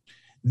that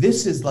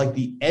this is like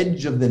the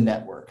edge of the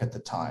network at the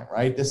time,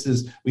 right?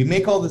 We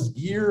make all this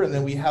gear, and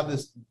then we have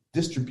this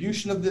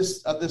distribution of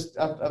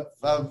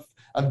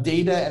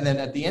data, and then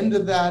at the end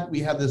of that,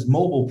 we have this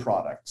mobile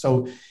product.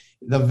 So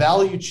the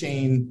value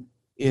chain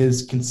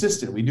is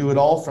consistent. We do it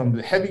all from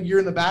the heavy gear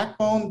in the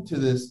backbone to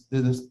this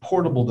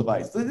portable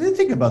device.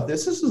 Think about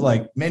this. This is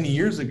like many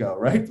years ago,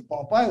 right? The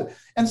Palm Pilot.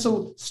 And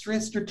so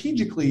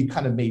strategically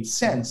kind of made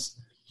sense,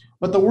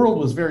 but the world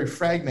was very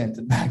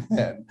fragmented back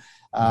then.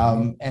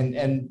 And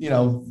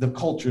the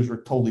cultures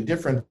were totally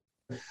different.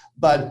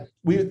 But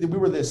we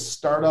were this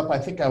startup. I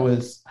think I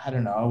was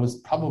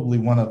probably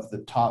one of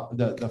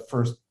the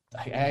first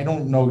I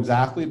don't know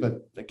exactly,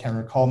 but I can't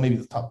recall, maybe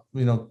the top,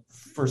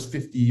 first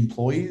 50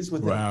 employees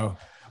within the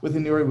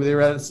they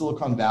were at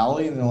Silicon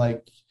Valley, and they're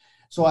like,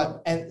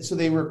 so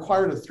they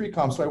required a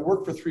 3Com. So I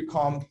worked for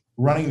 3Com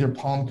running their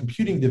Palm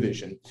Computing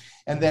division.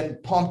 And then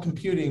Palm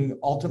Computing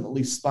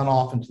ultimately spun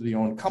off into their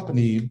own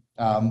company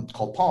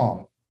called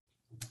Palm.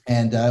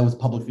 And it was a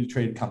publicly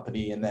traded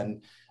company. And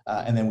then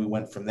we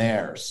went from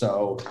there.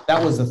 So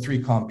that was a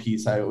 3Com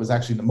piece. It was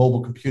actually in the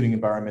mobile computing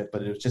environment,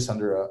 but it was just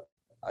under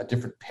a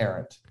different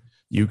parent.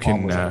 You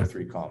can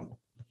 3Com.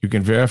 You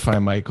can verify,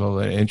 Michael,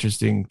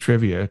 interesting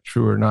trivia,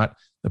 true or not.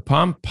 The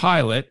Palm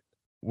Pilot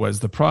was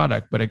the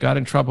product, but it got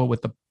in trouble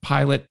with the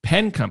Pilot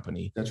Pen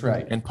Company. That's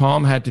right. And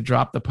Palm had to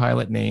drop the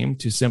Pilot name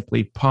to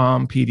simply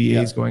Palm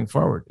PDAs going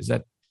forward. Is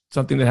that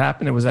something that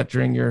happened? And was that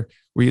were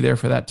you there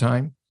for that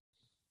time?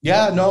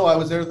 Yeah, no, I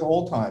was there the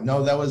whole time.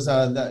 No, that was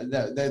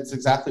that's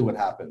exactly what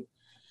happened.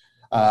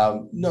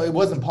 No, it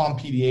wasn't Palm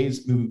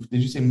PDAs.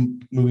 Did you say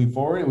moving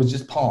forward? It was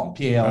just Palm,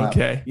 PALM.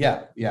 Okay.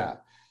 Yeah.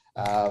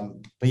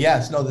 But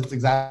yes, no, that's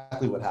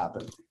exactly what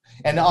happened.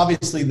 And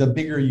obviously, the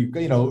bigger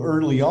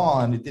early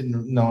on,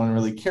 no one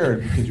really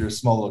cared because you're a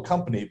small little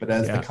company. But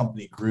as the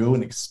company grew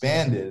and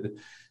expanded,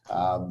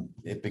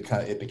 it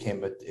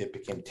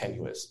became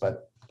tenuous.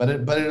 But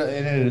it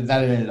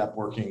ended up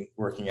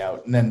working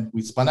out. And then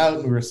we spun out,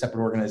 and we were a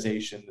separate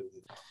organization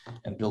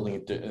and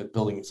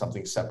building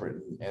something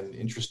separate and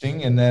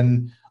interesting. And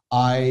then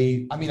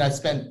I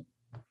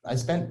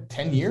spent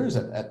 10 years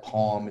at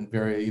Palm and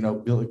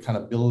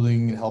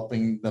building and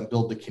helping them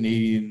build the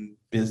Canadian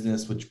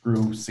business, which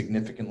grew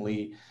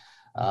significantly.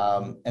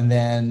 And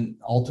then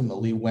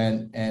ultimately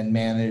went and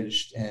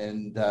managed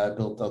and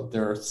built up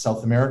their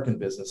South American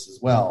business as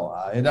well.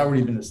 It had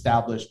already been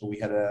established, but we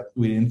had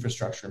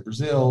infrastructure in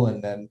Brazil,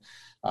 and then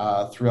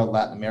throughout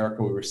Latin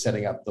America, we were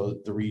setting up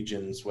the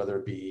regions, whether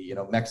it be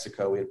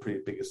Mexico, we had a pretty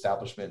big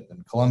establishment,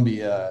 in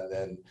Colombia, and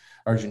then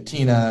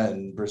Argentina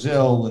and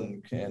Brazil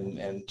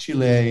and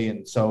Chile,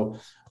 and so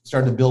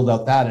started to build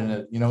out that.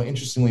 And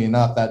interestingly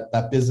enough,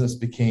 that business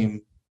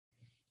became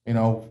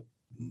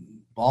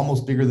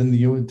almost bigger than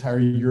the entire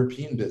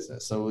European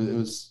business. So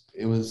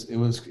it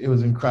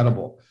was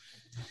incredible.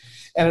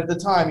 And at the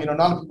time, a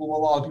lot of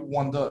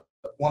people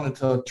wanted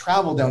to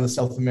travel down to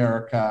South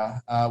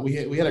America. We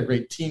had a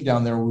great team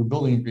down there. We were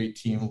building a great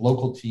team,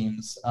 local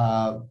teams,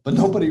 but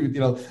nobody,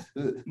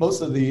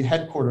 most of the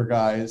headquarter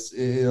guys,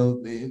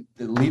 the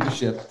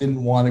leadership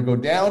didn't want to go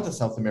down to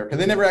South America.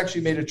 They never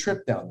actually made a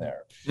trip down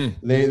there.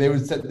 They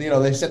would set,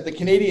 they sent the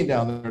Canadian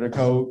down there to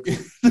go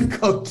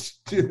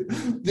do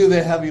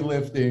the heavy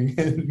lifting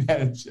and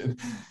manage it.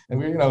 And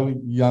we were,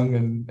 young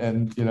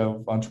and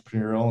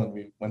entrepreneurial, and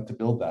we went to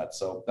build that.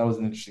 So that was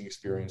an interesting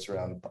experience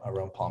around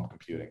Palm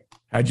Computing.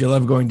 How'd you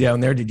love going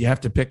down there? Did you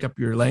have to pick up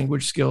your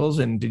language skills,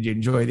 and did you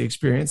enjoy the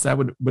experience? That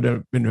would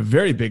have been a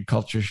very big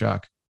culture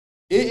shock.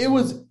 It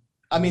was.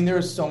 There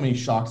are so many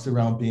shocks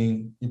around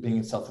being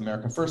in South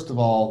America. First of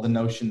all, the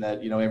notion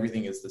that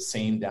everything is the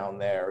same down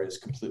there is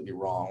completely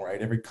wrong, right?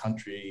 Every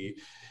country,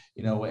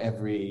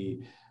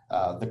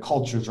 the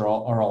cultures are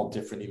all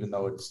different, even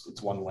though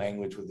it's one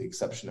language, with the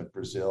exception of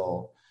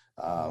Brazil,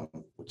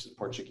 which is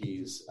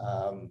Portuguese.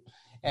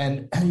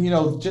 And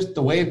just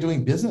the way of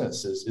doing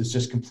business is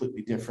just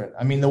completely different.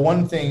 The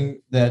one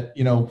thing that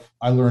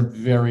I learned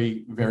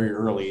very, very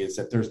early is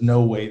that there's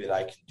no way that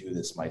I can do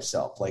this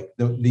myself. Like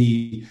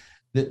the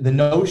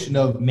notion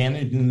of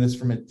managing this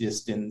from a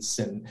distance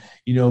and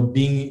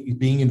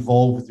being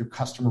involved with your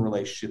customer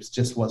relationships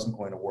just wasn't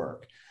going to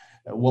work.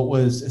 What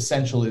was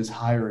essential is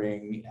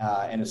hiring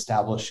and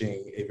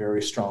establishing a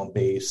very strong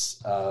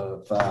base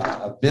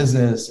of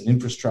business and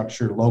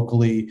infrastructure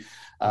locally,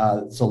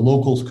 so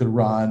locals could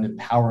run,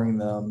 empowering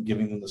them,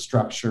 giving them the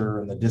structure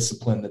and the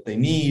discipline that they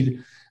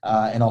need,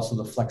 and also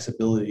the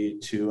flexibility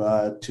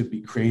to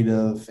be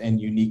creative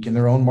and unique in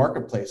their own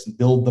marketplace and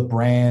build the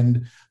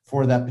brand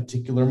for that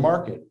particular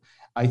market.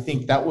 I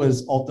think that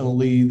was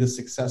ultimately the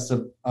success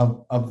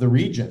of the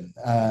region.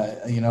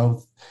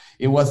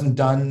 It wasn't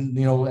done,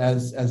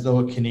 as though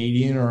a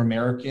Canadian or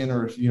American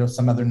or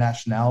some other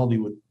nationality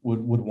would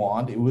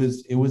want. It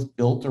was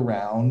built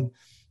around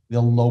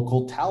the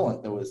local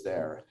talent that was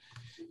there.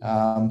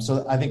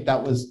 So I think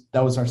that was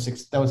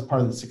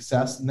part of the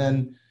success. And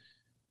then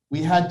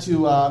we had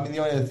to, the only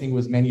other thing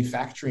was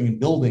manufacturing and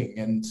building.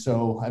 And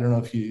so I don't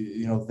know if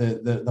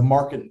the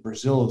market in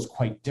Brazil is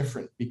quite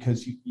different,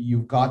 because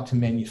you've got to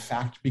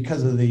manufacture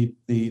because of the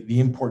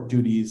import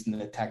duties and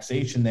the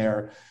taxation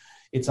there.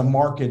 It's a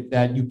market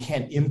that you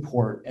can't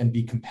import and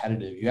be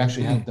competitive. You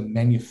actually have to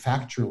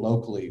manufacture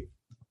locally.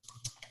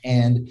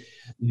 And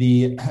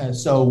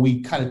so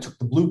we kind of took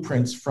the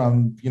blueprints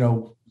from,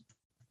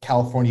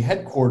 California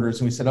headquarters,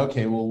 and we said,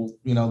 okay, well,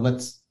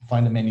 let's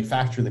find a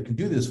manufacturer that can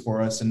do this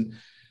for us. And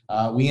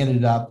we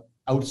ended up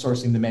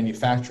outsourcing the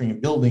manufacturing and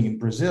building in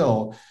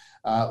Brazil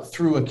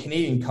through a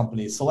Canadian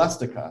company,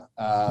 Celestica,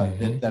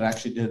 that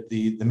actually did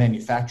the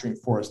manufacturing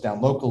for us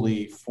down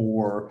locally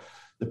for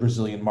the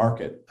Brazilian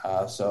market.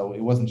 So it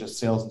wasn't just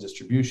sales and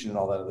distribution and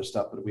all that other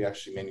stuff, but we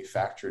actually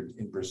manufactured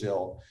in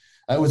Brazil.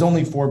 It was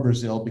only for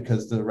Brazil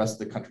because the rest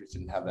of the countries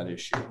didn't have that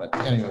issue. But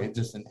anyway,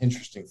 just an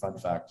interesting fun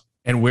fact.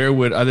 And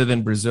other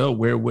than Brazil,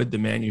 where would the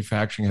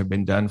manufacturing have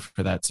been done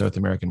for that South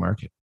American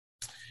market?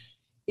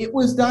 It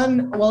was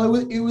done, well,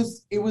 it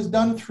was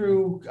done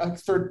through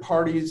third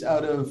parties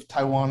out of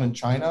Taiwan and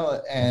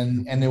China,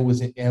 and it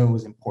was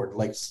imported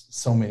like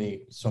so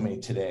many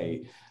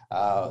today.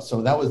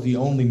 So that was the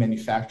only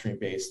manufacturing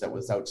base that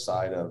was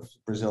outside of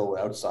Brazil,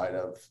 outside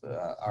of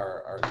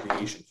the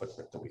Asian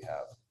footprint that we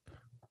have.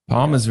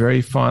 Palm is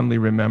very fondly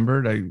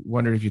remembered. I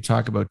wonder if you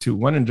talk about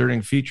one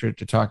enduring feature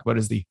to talk about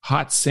is the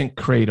hot sink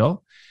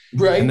cradle.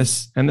 Right.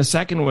 And the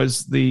second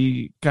was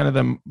the kind of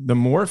the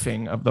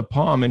morphing of the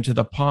Palm into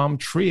the Palm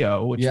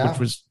Trio, which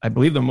was, I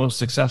believe, the most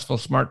successful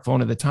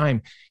smartphone at the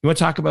time. You want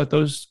to talk about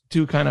those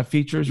two kind of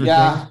features?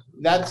 Yeah,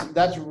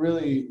 that's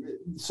really,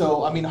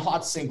 so. I mean,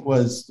 hot sync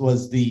was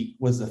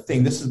the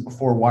thing. This is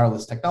before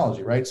wireless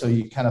technology, right? So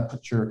you kind of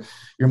put your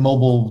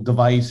mobile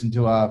device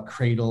into a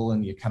cradle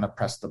and you kind of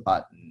press the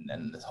button,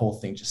 and the whole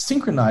thing just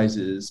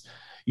synchronizes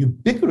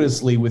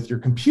ubiquitously with your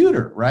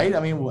computer, right? I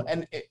mean,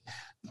 and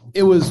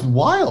it was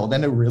wild,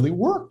 and it really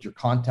worked. Your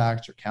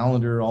contacts, your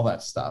calendar, all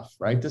that stuff,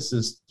 right? This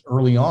is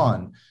early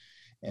on,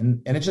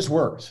 and it just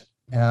worked.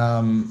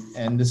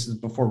 And this is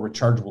before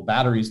rechargeable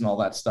batteries and all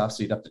that stuff,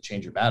 so you'd have to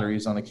change your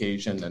batteries on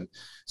occasion. And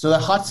so the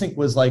hot sync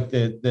was like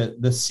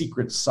the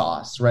secret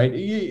sauce, right?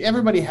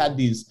 Everybody had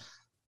these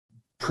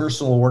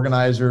personal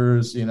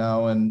organizers,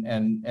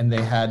 and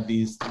they had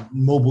these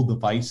mobile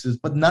devices,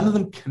 but none of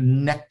them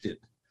connected,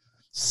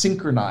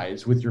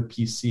 synchronized with your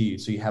PC,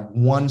 so you have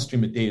one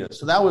stream of data.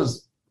 So that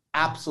was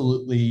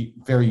absolutely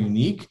very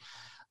unique.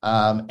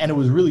 And it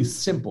was really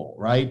simple,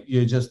 right?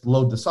 You just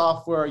load the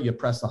software, you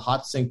press the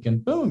hot sync,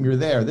 and boom, you're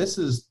there.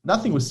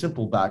 Nothing was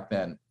simple back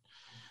then.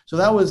 So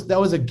that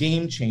was a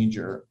game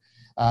changer.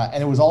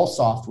 And it was all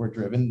software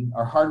driven.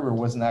 Our hardware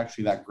wasn't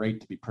actually that great,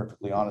 to be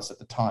perfectly honest, at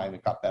the time.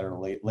 It got better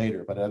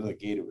later, but out of the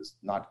gate, it was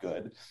not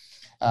good.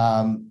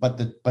 But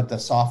the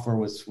software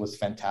was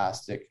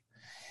fantastic.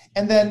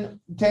 And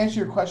then to answer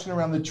your question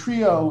around the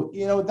Trio,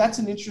 that's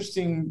an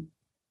interesting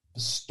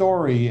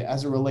story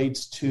as it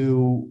relates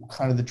to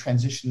kind of the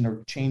transition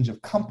or change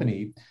of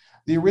company.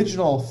 The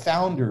original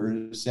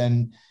founders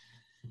and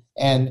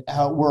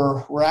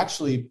were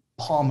actually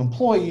Palm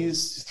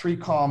employees.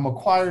 3Com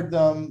acquired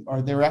them,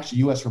 or they were actually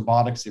US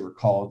Robotics, they were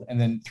called, and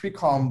then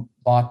 3Com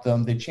bought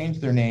them. They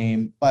changed their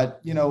name,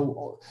 but the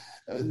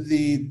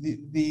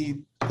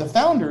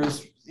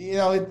founders,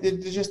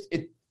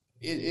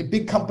 a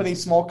big company,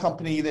 small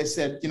company, they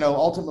said,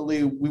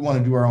 ultimately we want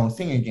to do our own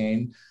thing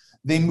again.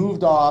 They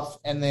moved off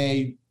and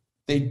they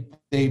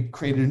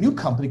created a new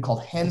company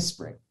called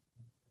Handspring.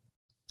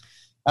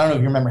 I don't know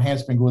if you remember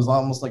Handspring. It was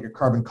almost like a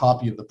carbon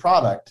copy of the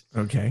product.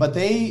 Okay. But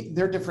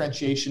their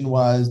differentiation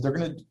was they're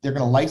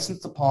gonna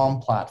license the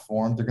Palm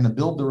platform. They're gonna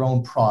build their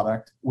own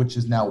product, which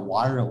is now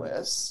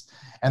wireless,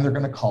 and they're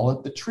gonna call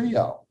it the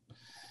Trio.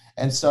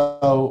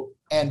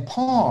 And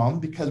Palm,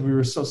 because we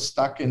were so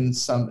stuck in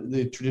some of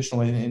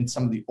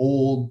the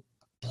old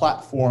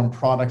platform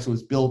products, it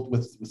was built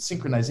with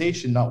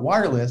synchronization, not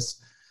wireless.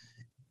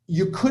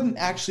 You couldn't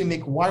actually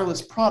make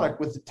wireless product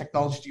with the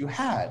technology you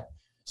had.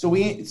 So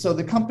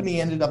the company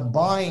ended up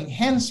buying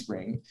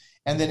Handspring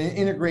and then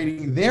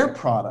integrating their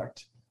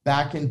product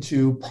back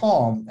into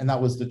Palm, and that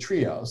was the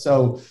Trio.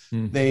 So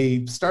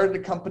they started a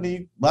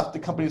company, left the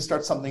company to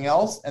start something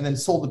else, and then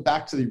sold it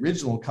back to the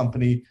original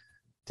company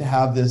to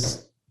have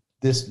this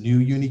new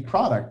unique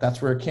product. That's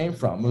where it came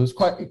from. It was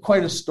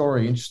quite a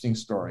story, interesting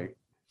story.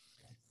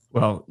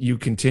 Well, you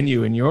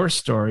continue in your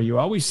story. You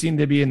always seem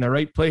to be in the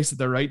right place at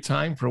the right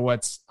time for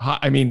what's hot.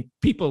 I mean,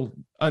 people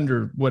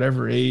under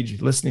whatever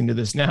age listening to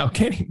this now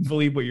can't even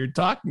believe what you're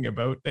talking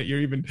about, that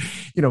you're even,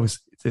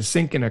 to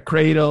sink in a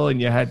cradle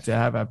and you had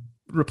to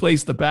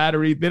replace the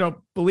battery. They don't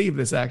believe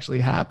this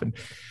actually happened.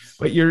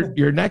 But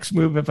your next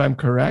move, if I'm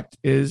correct,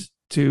 is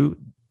to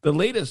the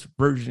latest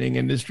burgeoning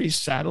industry,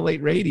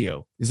 satellite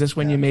radio. Is this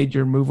when you made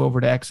your move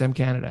over to XM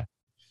Canada?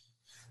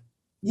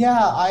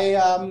 Yeah,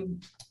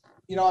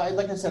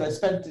 like I said, I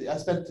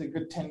spent a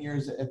good 10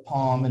 years at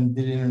Palm and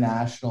did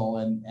international,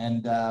 and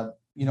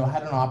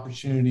had an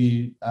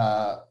opportunity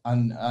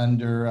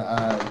under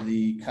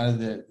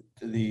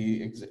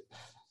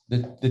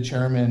the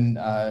chairman,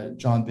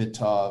 John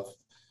Bitov,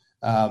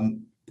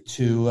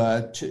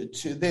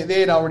 they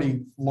had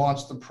already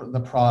launched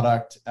the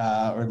product,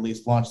 or at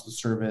least launched the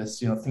service.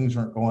 Things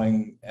weren't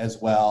going as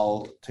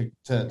well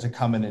to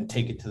come in and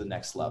take it to the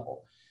next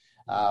level.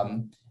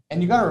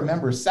 And you got to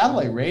remember,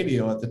 satellite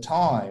radio at the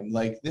time,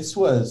 like the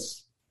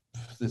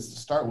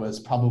start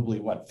was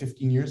probably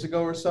 15 years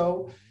ago or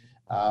so.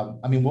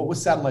 What was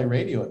satellite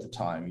radio at the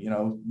time?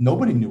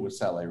 Nobody knew what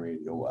satellite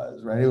radio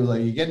was, right? It was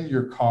like you get in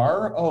your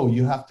car,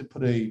 you have to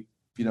put a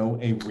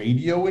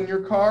radio in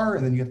your car,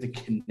 and then you have to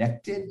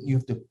connect it. You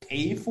have to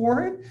pay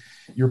for it.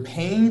 You're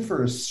paying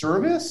for a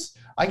service.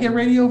 I get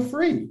radio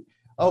free.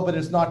 Oh, but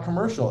it's not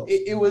commercial.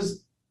 It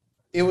was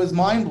it was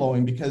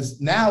mind-blowing because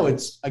now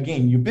it's,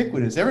 again,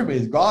 ubiquitous.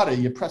 Everybody's got it.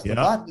 You press the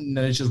button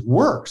and it just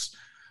works.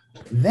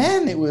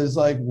 Then it was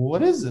like,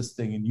 what is this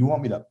thing? And you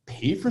want me to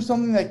pay for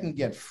something that I can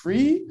get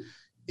free?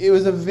 It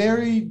was a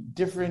very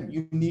different,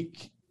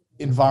 unique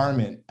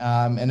environment.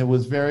 And it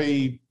was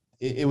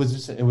it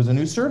was a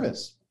new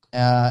service.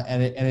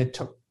 And it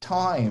took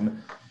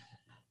time.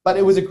 But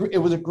it was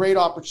a great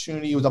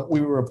opportunity.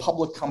 We were a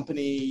public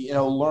company,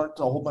 learned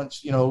a whole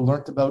bunch,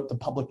 learned about the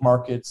public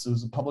markets. It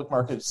was a public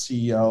market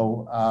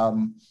CEO,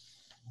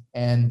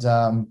 and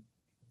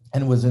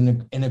was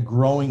in a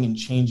growing and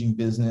changing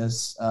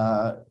business.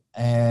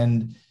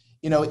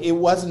 It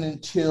wasn't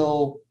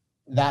until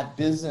that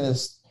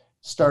business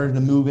started to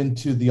move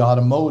into the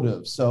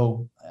automotive.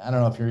 So I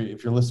don't know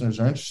if your listeners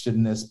are interested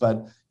in this,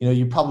 but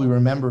you probably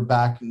remember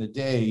back in the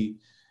day,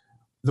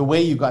 the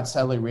way you got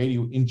satellite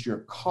radio into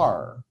your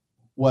car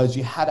was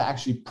you had to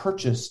actually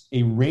purchase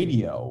a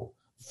radio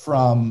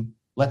from,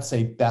 let's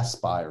say,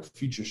 Best Buy or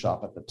Future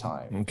Shop at the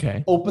time.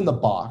 Okay. Open the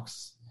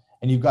box,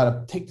 and you've got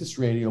to take this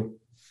radio,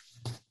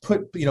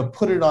 put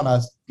it on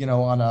a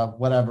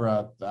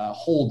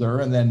holder,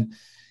 and then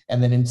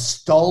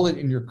install it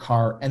in your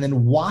car, and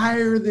then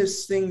wire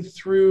this thing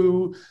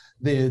through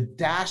the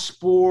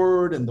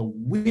dashboard and the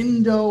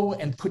window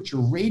and put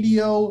your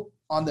radio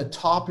on the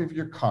top of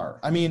your car.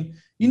 I mean,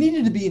 you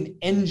needed to be an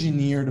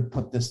engineer to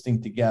put this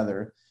thing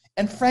together.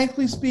 And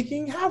frankly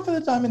speaking, half of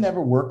the time it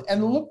never worked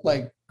and it looked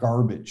like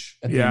garbage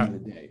at the end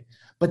of the day.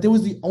 But that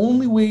was the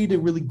only way to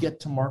really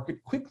get to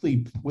market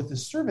quickly with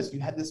this service.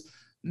 You had this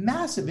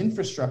massive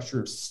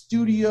infrastructure of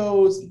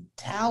studios and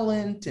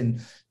talent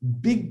and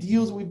big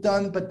deals we've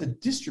done, but the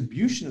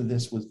distribution of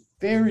this was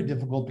very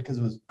difficult because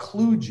it was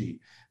kludgy.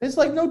 It's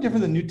like no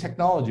different than new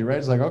technology, right?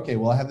 It's like, okay,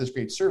 well, I have this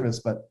great service,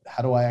 but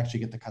how do I actually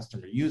get the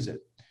customer to use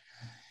it?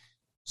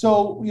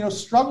 So,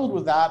 struggled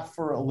with that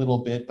for a little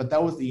bit, but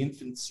that was the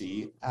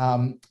infancy.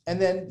 And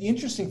then the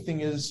interesting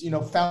thing is,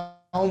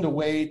 found a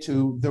way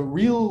to, the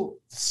real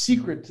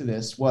secret to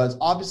this was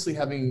obviously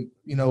having,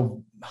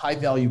 high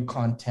value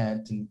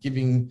content and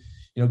giving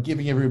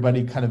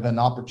everybody kind of an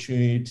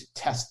opportunity to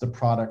test the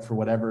product for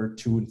whatever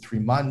 2 and 3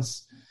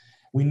 months.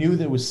 We knew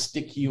that it was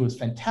sticky, it was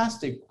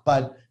fantastic,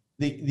 but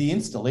the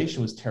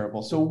installation was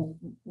terrible. So,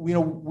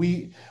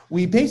 we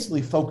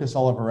basically focus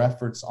all of our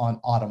efforts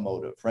on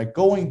automotive, right?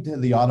 Going to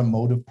the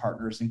automotive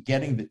partners and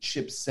getting the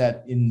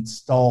chipset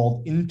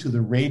installed into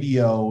the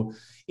radio,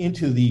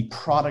 into the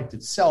product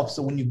itself.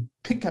 So when you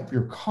pick up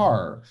your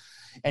car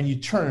and you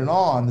turn it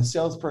on, the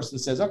salesperson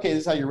says, okay,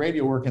 this is how your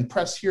radio works, and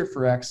press here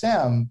for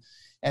XM.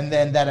 And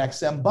then that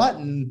XM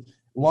button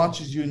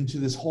launches you into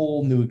this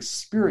whole new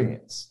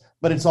experience,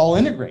 but it's all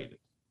integrated.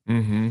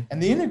 Mm-hmm.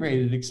 And the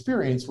integrated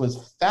experience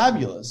was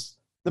fabulous.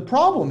 The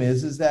problem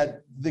is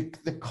that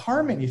the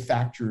car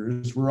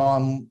manufacturers were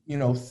on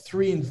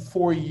 3 and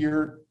 4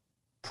 year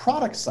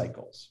product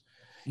cycles.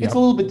 Yep. It's a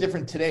little bit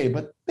different today,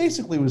 but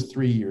basically it was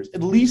 3 years,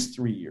 at least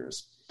 3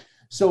 years.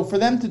 So for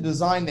them to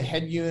design the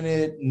head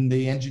unit and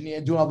the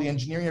engineer, doing all the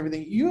engineering,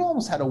 everything, you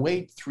almost had to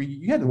wait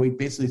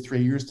basically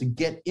 3 years to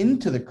get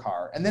into the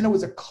car. And then it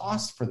was a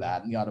cost for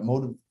that. And the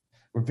automotive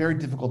were very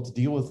difficult to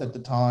deal with at the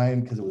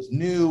time because it was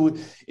new.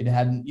 It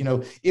hadn't,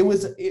 it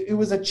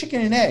was a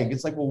chicken and egg.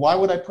 It's like, well, why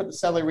would I put the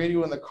satellite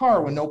radio in the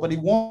car when nobody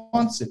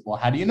wants it? Well,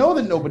 how do you know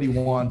that nobody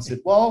wants it?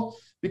 Well,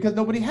 because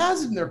nobody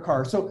has it in their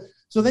car. So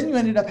then you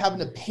ended up having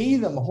to pay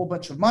them a whole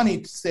bunch of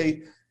money to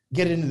say,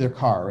 get it into their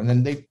car. And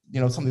then they,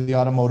 some of the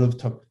automotive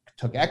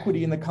took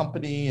equity in the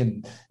company,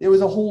 and it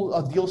was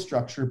a deal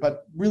structure,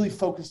 but really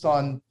focused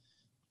on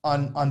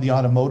the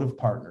automotive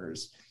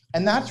partners.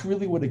 And that's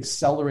really what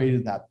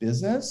accelerated that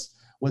business,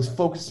 was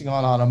focusing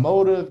on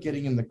automotive,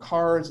 getting in the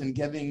cars and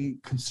giving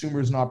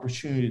consumers an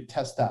opportunity to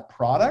test that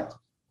product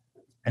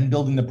and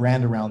building the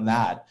brand around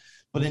that.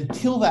 But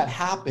until that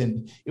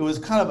happened, it was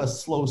kind of a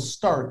slow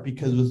start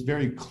because it was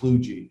very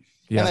kludgy.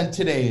 Yeah. And then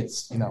today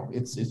it's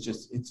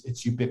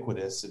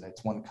ubiquitous and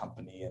it's one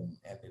company, and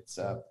it's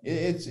a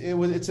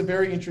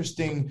very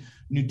interesting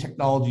new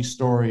technology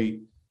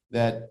story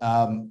that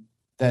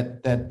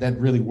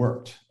really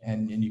worked,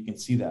 and you can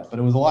see that. But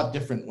it was a lot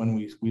different when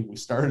we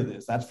started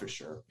this, that's for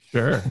sure.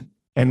 Sure.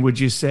 And would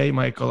you say,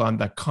 Michael, on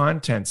the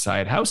content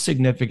side, how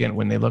significant,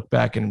 when they look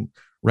back and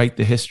write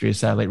the history of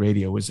satellite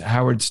radio, was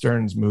Howard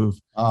Stern's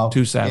move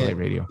to satellite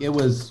radio? It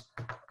was,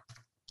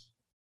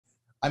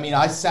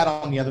 I sat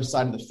on the other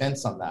side of the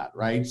fence on that,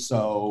 right?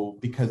 So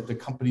because the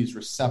companies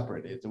were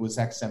separated, it was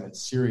XM and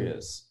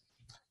Sirius,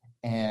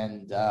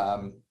 and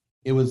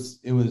it was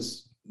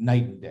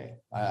night and day.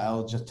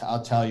 I'll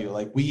tell you,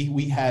 like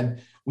we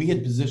had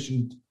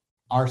positioned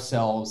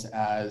ourselves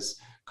as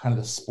kind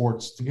of the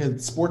sports,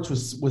 because sports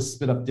was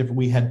split up different.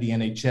 We had the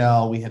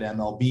NHL, we had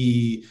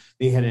MLB,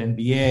 they had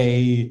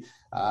NBA.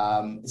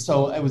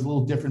 So it was a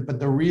little different, but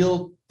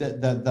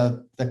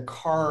the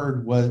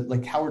card was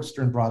like Howard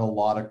Stern brought a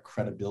lot of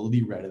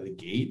credibility right out of the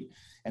gate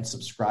and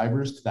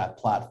subscribers to that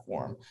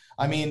platform.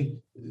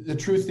 The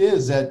truth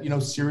is that,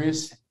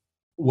 Sirius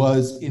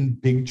was in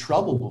big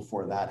trouble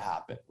before that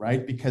happened,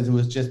 right? Because it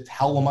was just,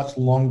 how much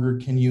longer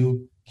can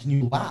you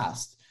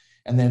last?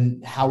 And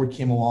then Howard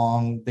came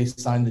along, they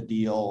signed the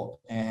deal,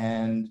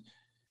 and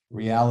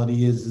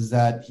reality is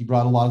that he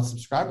brought a lot of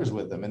subscribers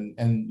with him,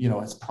 and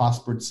has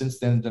prospered since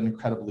then, done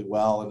incredibly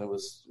well. And it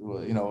was,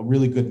 a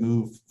really good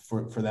move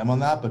for them on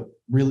that, but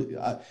really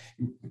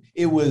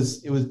it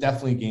was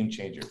definitely a game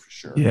changer for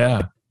sure.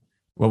 Yeah.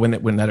 Well,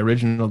 when that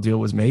original deal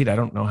was made, I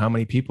don't know how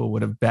many people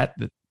would have bet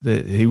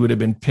that he would have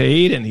been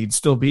paid and he'd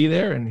still be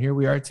there. And here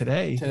we are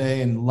today,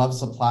 and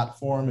loves the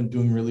platform and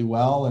doing really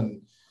well,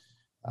 and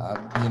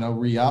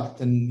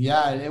re-upped. And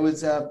yeah, it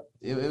was a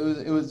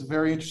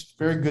very interesting,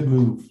 very good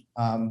move.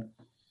 No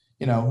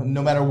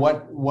matter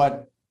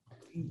what,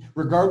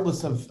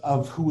 regardless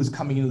of who was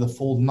coming into the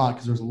fold, not,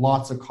 because there's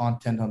lots of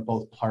content on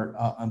both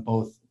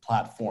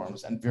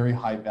platforms and very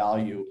high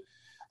value.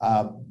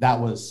 That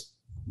was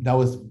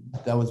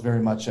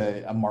very much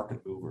a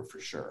market mover for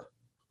sure.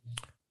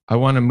 I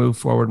want to move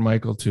forward,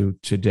 Michael, to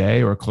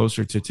today, or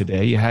closer to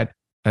today. You had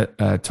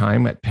a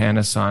time at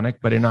Panasonic,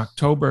 but in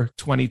October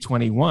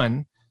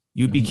 2021,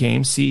 you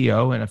became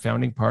CEO and a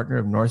founding partner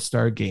of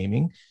NorthStar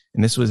Gaming.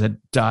 And this was a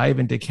dive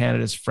into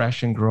Canada's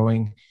fresh and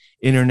growing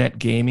internet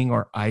gaming,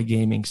 or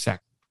iGaming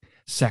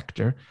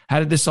sector. How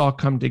did this all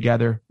come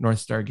together,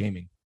 NorthStar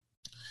Gaming?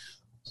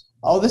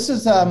 Oh, this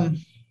is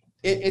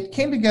it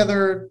came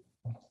together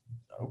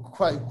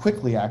quite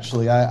quickly,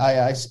 actually.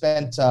 I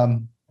spent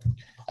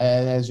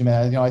as you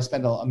know, I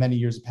spent many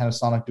years at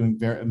Panasonic doing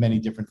very many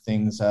different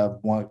things.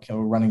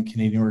 Running a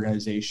Canadian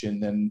organization,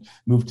 then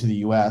moved to the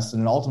U.S.,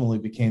 and then ultimately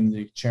became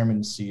the chairman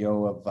and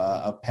CEO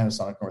of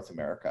Panasonic North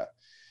America.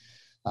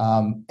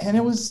 And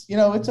it was,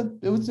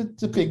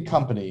 it's a big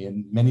company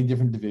and many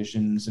different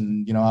divisions,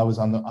 and I was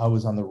on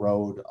the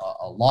road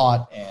a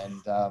lot,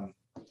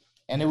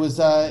 and it was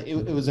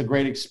a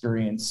great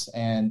experience,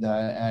 and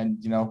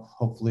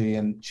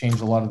hopefully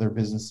changed a lot of their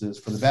businesses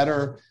for the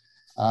better.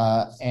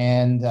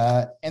 And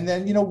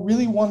then,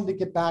 really wanted to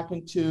get back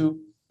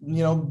into,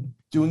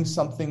 doing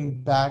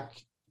something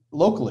back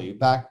locally,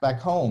 back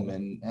home.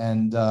 And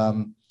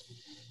then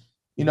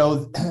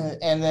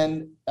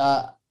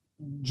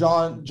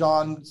John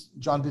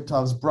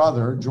Bitov's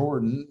brother,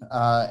 Jordan,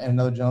 and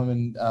another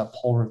gentleman,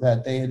 Paul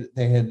Rivette,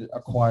 they had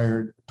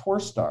acquired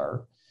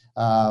NorthStar.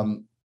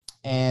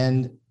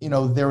 And,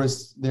 there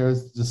was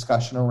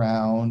discussion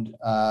around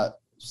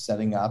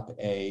setting up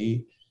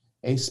a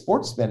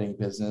sports betting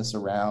business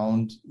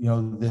around,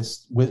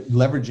 this, with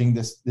leveraging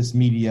this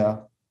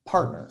media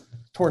partner,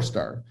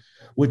 NorthStar,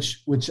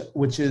 which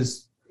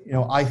is,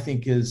 I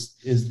think is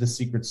the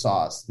secret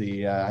sauce.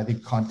 I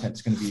think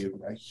content's going to be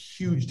a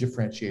huge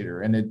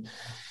differentiator,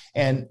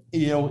 and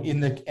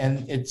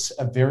it's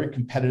a very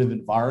competitive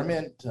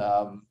environment.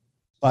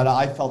 But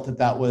I felt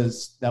that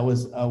was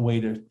a way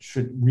to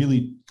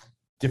really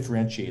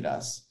differentiate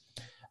us.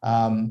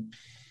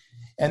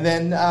 And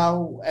then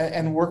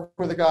and work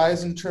with the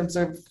guys in terms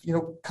of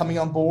coming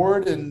on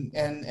board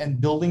and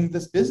building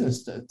this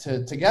business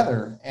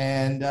together,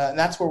 and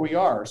that's where we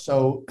are.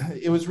 So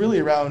it was really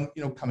around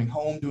coming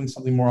home, doing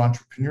something more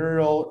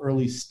entrepreneurial,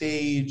 early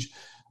stage.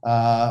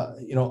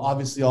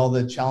 Obviously all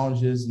the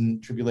challenges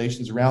and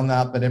tribulations around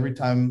that, but every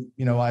time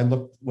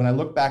when I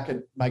look back at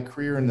my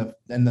career and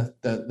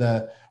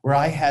the where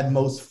I had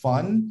most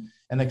fun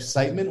and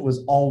excitement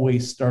was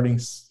always starting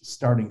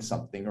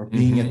something, or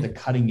being at the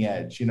cutting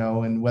edge,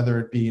 and whether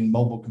it be in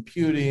mobile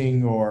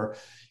computing or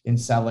in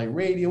satellite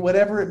radio,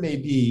 whatever it may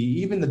be,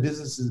 even the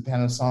businesses at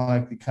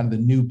Panasonic, the kind of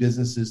the new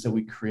businesses that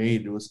we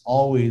created, it was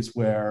always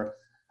where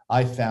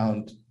I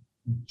found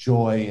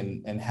joy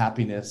and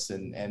happiness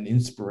and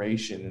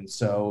inspiration. And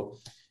so,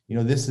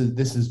 this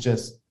is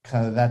just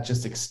kind of, that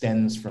just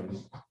extends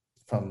from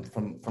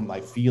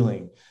my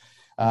feeling.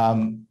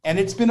 And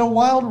it's been a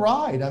wild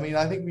ride. I mean,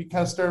 I think we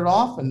kind of started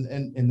off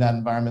in that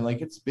environment.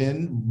 Like, it's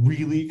been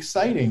really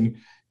exciting,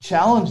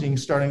 challenging,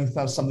 starting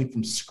something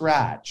from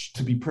scratch,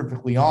 to be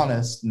perfectly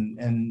honest,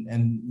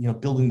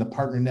 and building the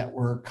partner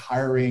network,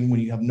 hiring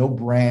when you have no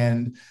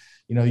brand.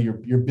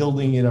 You're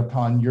building it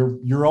upon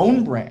your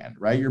own brand,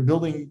 right? You're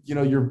building,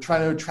 you're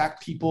trying to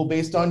attract people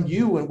based on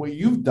you and what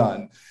you've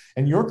done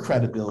and your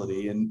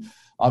credibility, and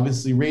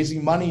obviously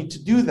raising money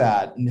to do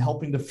that, and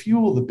helping to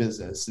fuel the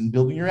business, and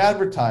building your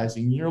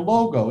advertising, your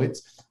logo.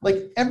 It's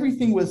like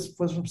everything was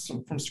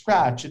from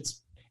scratch.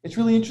 It's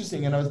really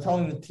interesting. And I was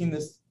telling the team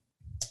this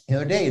the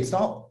other day. It's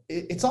not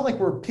like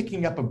we're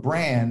picking up a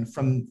brand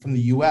from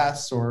the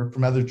US or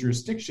from other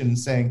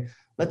jurisdictions saying,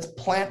 let's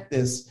plant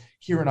this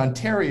here in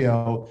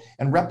Ontario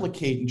and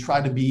replicate and try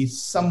to be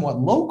somewhat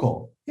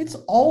local. It's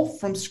all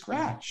from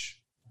scratch.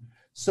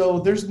 So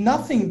there's no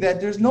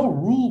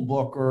rule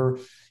book or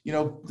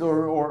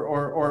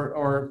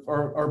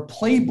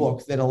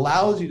playbook that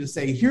allows you to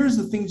say, here's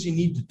the things you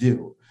need to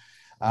do.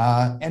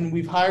 And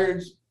we've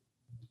hired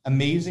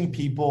amazing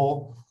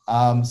people,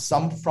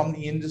 some from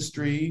the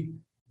industry,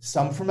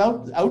 some from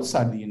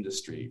outside the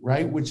industry,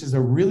 right? Which is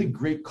a really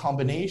great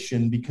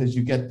combination, because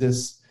you get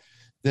the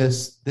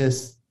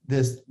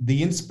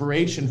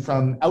inspiration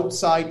from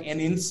outside and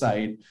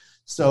inside.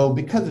 So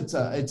because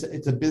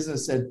it's a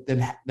business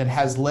that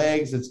has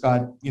legs, it's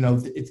got,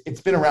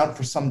 it's been around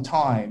for some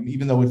time,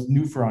 even though it's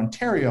new for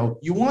Ontario,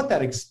 you want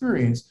that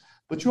experience,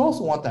 but you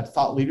also want that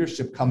thought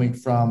leadership coming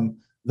from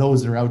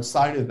those that are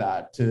outside of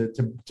that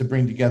to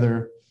bring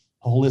together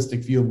a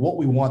holistic view of what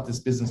we want this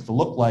business to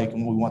look like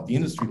and what we want the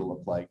industry to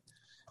look like.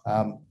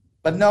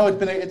 But no,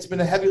 it's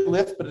been a heavy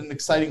lift, but an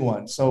exciting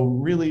one. So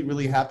really,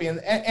 really happy.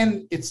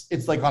 And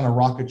it's like on a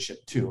rocket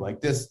ship too. Like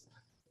this,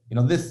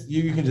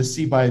 you can just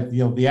see by,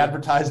 the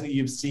advertising that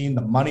you've seen,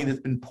 the money that's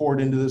been poured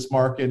into this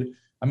market.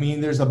 I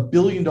mean, there's $1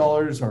 billion,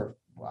 or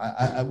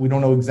we don't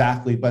know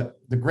exactly,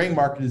 but the gray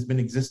market has been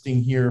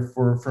existing here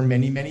for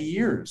many, many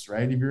years,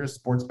 right? If you're a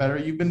sports bettor,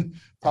 you've been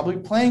probably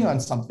playing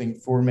on something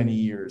for many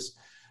years.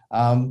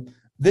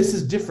 This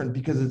is different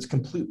because it's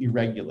completely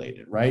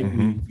regulated, right?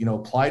 Mm-hmm. We,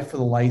 applied for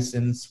the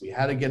license. We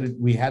had to get it.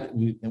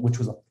 Which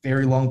was a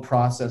very long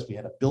process. We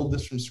had to build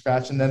this from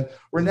scratch, and then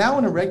we're now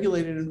in a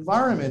regulated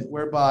environment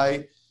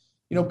whereby,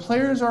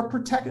 players are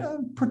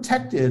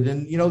protected,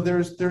 and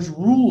there's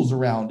rules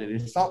around it.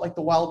 It's not like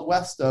the Wild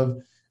West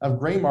of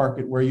gray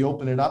market where you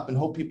open it up and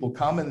hope people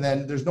come, and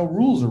then there's no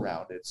rules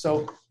around it.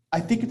 So I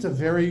think it's a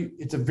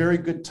very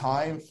good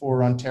time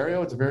for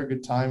Ontario. It's a very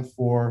good time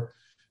for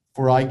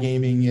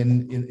iGaming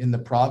in the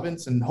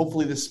province, and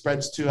hopefully this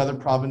spreads to other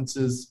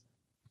provinces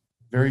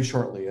very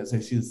shortly as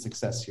they see the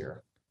success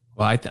here.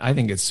 Well, I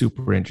think it's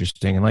super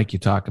interesting, and like you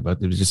talk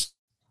about, there's just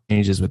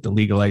changes with the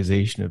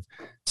legalization of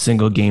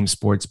single game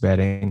sports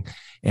betting,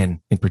 and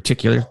in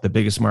particular, the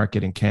biggest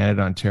market in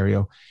Canada,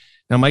 Ontario.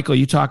 Now, Michael,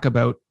 you talk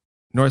about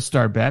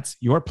NorthStar Bets,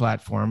 your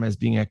platform, as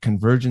being a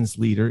convergence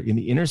leader in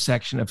the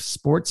intersection of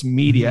sports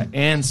media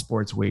and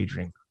sports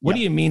wagering. What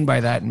do you mean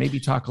by that? And maybe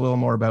talk a little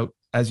more about,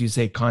 as you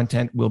say,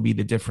 content will be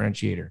the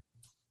differentiator.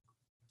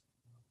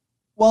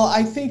 Well,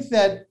 I think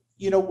that,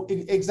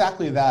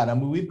 exactly that. I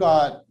mean, we've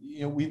got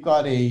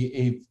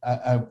a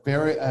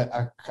very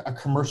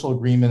commercial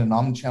agreement, an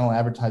omnichannel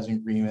advertising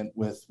agreement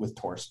with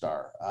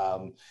NorthStar.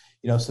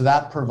 So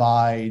that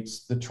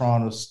provides the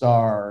Toronto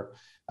Star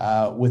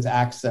with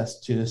access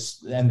to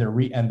and their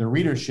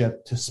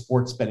readership to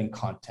sports betting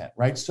content,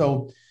 right?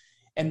 So,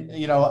 and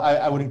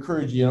I would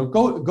encourage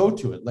go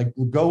to it, like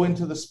go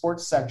into the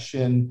sports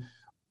section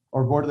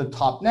or go to the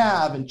top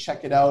nav and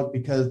check it out,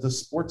 because the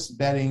sports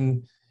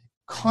betting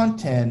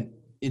content,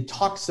 it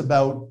talks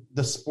about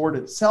the sport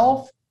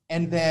itself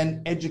and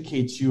then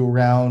educates you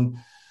around,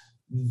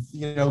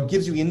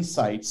 gives you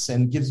insights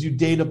and gives you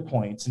data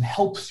points and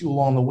helps you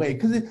along the way.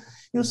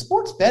 Because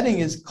sports betting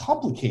is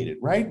complicated,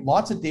 right?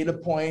 Lots of data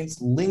points,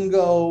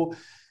 lingo.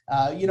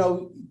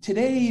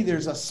 Today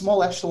there's a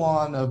small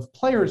echelon of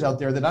players out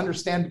there that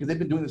understand because they've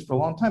been doing this for a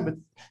long time. But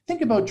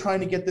think about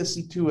trying to get this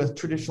into a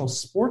traditional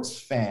sports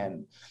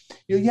fan.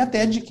 You have to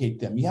educate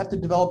them. You have to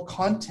develop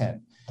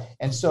content.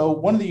 And so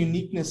one of the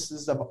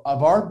uniquenesses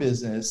of our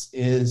business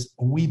is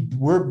we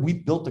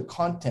built a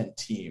content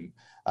team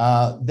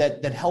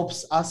that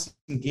helps us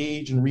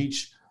engage and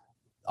reach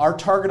our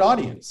target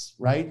audience,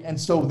 right? And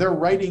so they're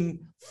writing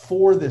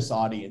for this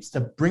audience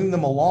to bring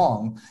them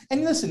along.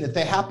 And listen, if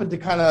they happen to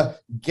kind of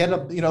get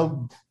up,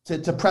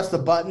 to press the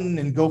button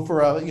and go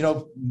for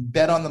a,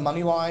 bet on the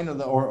money line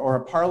or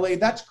a parlay,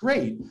 that's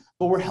great.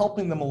 But we're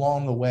helping them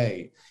along the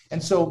way.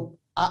 And so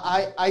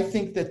I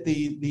think that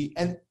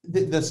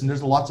listen,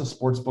 there's lots of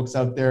sports books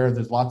out there.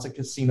 There's lots of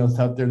casinos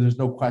out there. There's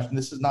no question.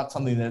 This is not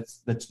something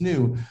that's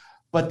new,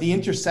 but the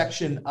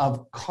intersection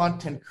of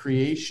content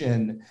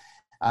creation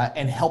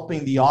and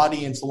helping the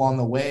audience along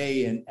the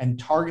way and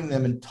targeting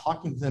them and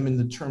talking to them in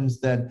the terms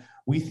that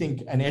we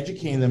think, and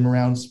educating them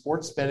around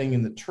sports betting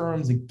in the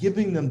terms and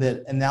giving them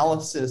that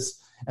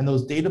analysis and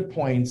those data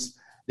points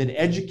that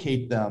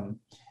educate them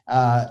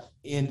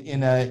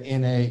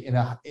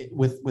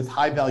with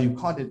high value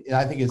content,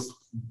 I think is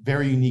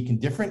very unique and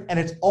different, and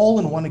it's all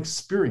in one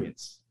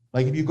experience.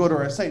 Like if you go to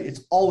our site,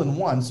 it's all in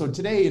one. So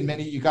today, in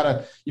many, you've got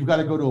to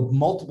go to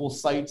multiple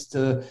sites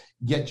to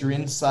get your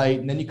insight,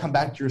 and then you come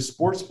back to your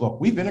sports book.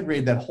 We've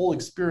integrated that whole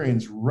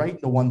experience right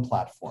into one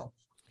platform.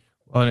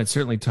 Well, and it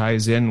certainly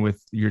ties in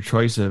with your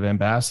choice of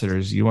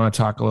ambassadors. You want to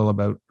talk a little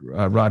about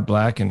Rod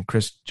Black and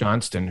Chris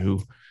Johnston,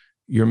 who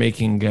you're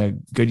making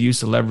good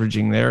use of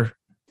leveraging their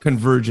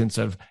convergence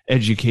of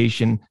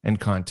education and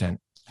content.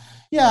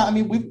 Yeah, I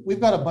mean, we've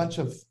got a bunch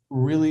of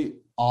really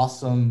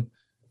awesome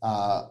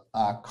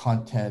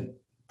content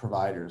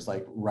providers,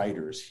 like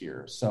writers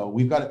here. So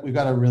we've got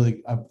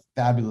a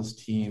fabulous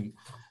team.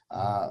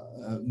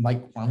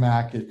 Mike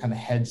Cormack kind of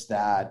heads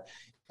that,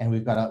 and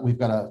there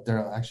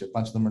are actually a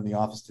bunch of them in the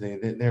office today.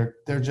 You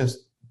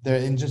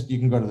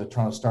can go to the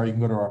Toronto Star, you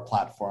can go to our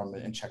platform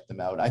and check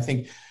them out. I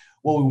think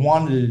what we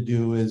wanted to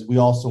do is we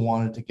also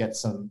wanted to get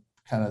some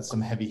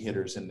heavy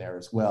hitters in there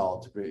as well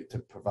to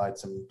provide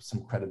some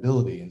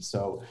credibility. And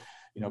so,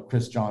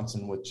 Chris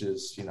Johnson, which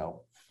is,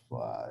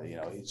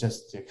 he's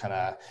just kind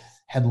of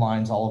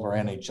headlines all of our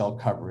NHL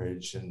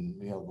coverage and,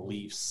 the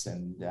Leafs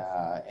and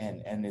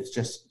it's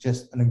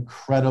just an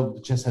incredible,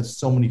 just has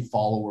so many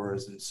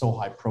followers and so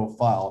high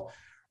profile,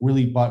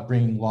 really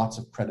bringing lots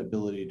of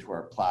credibility to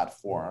our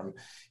platform.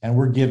 And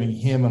we're giving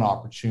him an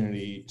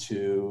opportunity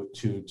to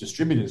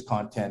distribute his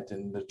content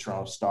in the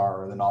Toronto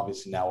Star, and then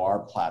obviously now our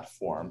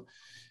platform.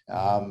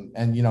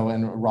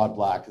 And Rod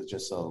Black is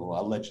just a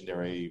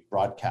legendary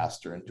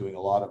broadcaster and doing a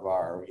lot of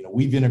our,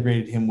 we've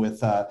integrated him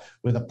with a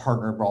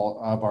partner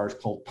of ours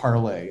called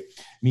Parlay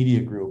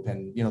Media Group.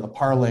 And, the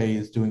Parlay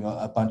is doing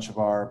a bunch of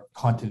our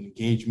content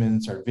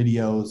engagements, our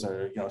videos,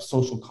 our,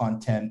 social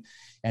content.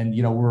 And,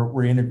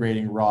 we're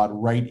integrating Rod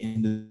right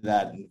into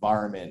that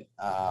environment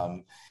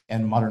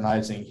and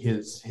modernizing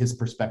his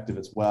perspective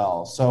as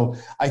well. So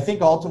I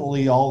think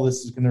ultimately all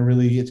this is going to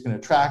it's going to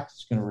attract,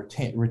 it's going to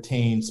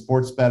retain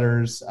sports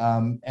bettors.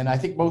 And I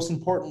think most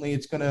importantly,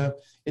 it's going to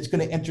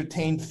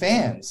entertain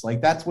fans.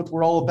 Like that's what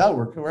we're all about.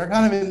 We're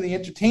kind of in the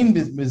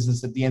entertainment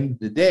business at the end of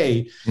the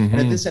day. Mm-hmm.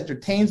 And if this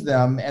entertains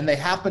them and they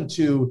happen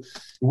to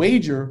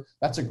wager,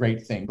 that's a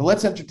great thing. But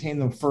let's entertain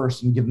them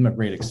first and give them a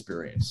great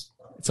experience.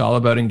 It's all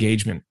about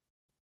engagement.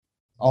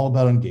 All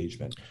about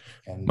engagement.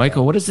 And,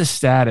 Michael, what is the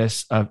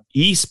status of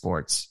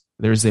esports?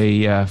 There's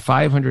a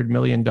 $500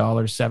 million,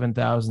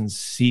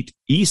 7,000-seat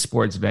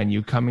esports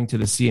venue coming to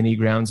the CNE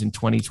grounds in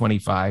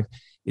 2025.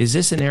 Is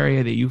this an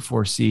area that you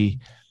foresee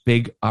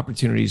big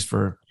opportunities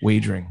for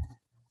wagering?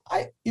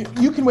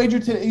 You can wager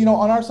today.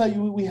 On our site,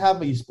 we have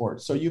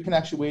esports, so you can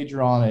actually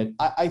wager on it.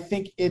 I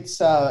think it's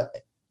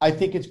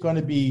going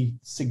to be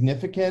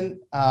significant.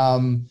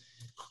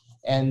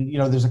 And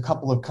there's a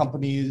couple of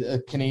companies,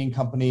 Canadian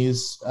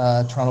companies,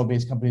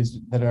 Toronto-based companies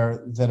that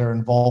are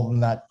involved in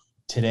that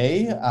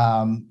today.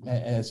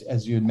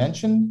 As you had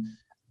mentioned,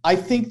 I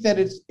think that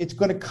it's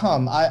going to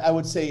come. I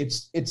would say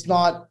it's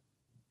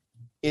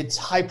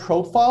high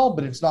profile,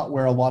 but it's not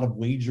where a lot of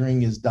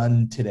wagering is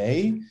done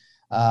today.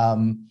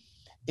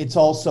 It's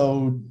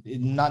also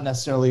not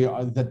necessarily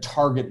the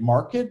target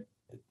market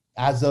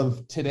as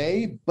of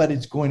today, but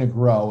it's going to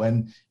grow.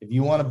 And if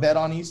you want to bet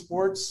on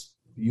esports,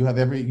 you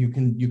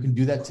can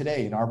do that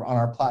today on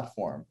our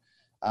platform.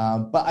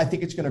 But I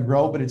think it's going to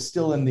grow, but it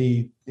still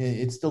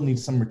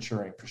needs some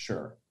maturing for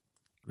sure.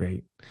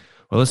 Great.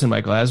 Well, listen,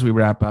 Michael, as we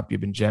wrap up, you've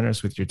been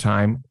generous with your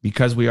time.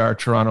 Because we are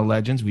Toronto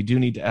legends, we do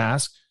need to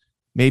ask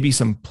maybe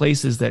some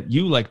places that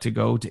you like to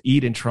go to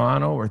eat in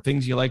Toronto or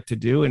things you like to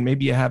do. And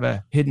maybe you have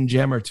a hidden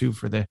gem or two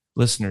for the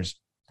listeners.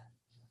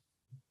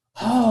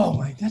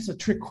 Oh, that's a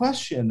trick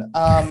question.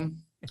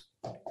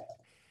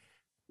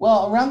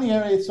 Well, around the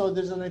area, so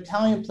there's an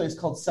Italian place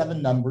called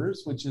Seven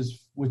Numbers, which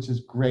is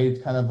great.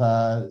 It's kind of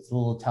it's a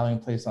little Italian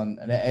place on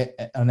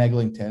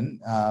Eglinton,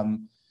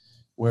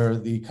 where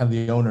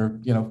the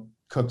owner,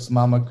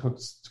 Mama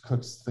cooks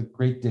the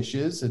great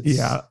dishes. It's,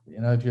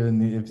 if you're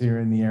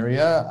in the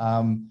area,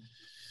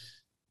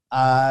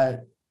 I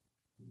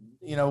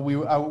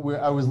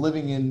was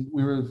living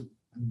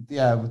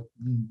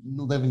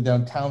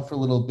downtown for a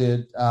little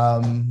bit.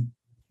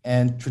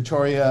 And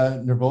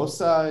Trattoria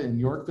Nervosa in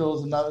Yorkville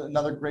is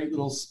another great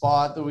little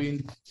spot that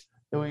we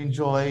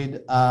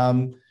enjoyed.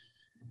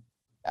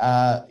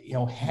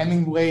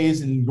 Hemingway's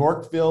in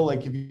Yorkville.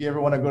 Like if you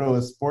ever want to go to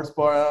a sports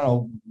bar, I don't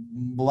know,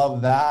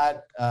 love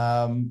that.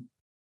 I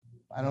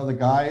know the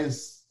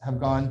guys have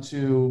gone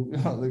to,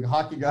 the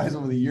hockey guys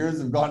over the years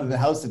have gone to the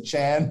House of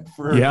Chan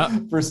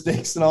for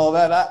steaks and all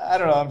that. I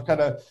don't know. I'm kind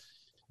of.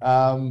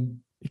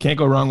 You can't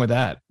go wrong with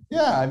that.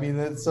 Yeah, I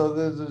mean, so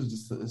there's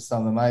just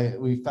some of them.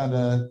 We found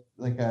a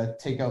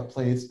takeout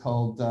place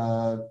called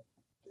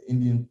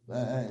Indian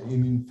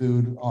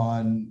food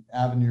on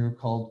Avenue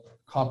called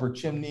Copper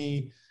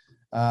Chimney.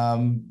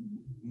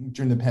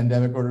 During the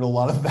pandemic, ordered a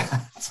lot of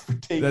that for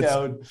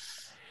takeout.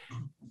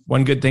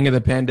 One good thing of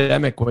the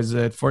pandemic was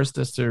it forced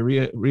us to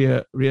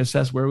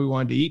reassess where we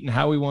wanted to eat and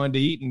how we wanted to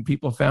eat, and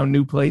people found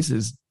new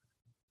places.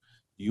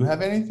 Do you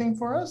have anything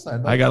for us?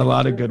 I got a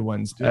lot of good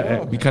ones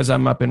because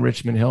I'm up in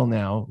Richmond Hill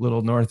now, a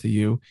little north of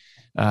you.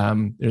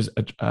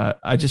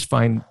 I just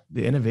find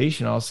the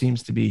innovation all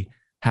seems to be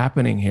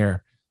happening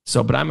here.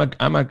 So, but I'm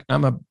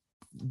a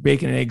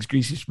bacon and eggs,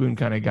 greasy spoon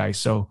kind of guy.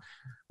 So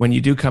when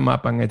you do come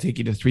up, I'm going to take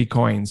you to Three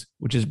Coins,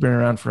 which has been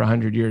around for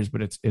 100 years,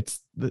 but it's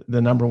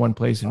the number one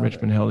place in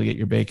Richmond Hill to get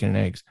your bacon and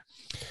eggs.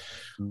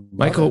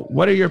 Michael,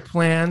 what are your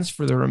plans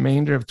for the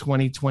remainder of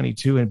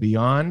 2022 and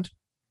beyond?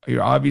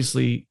 You're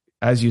obviously,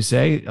 as you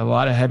say, a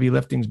lot of heavy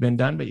lifting's been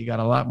done, but you got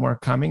a lot more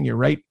coming. You're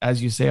right,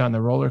 as you say, on the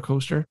roller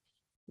coaster.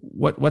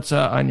 What's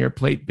on your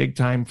plate big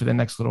time for the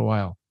next little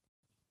while?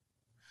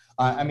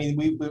 I mean,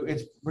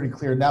 it's pretty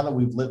clear now that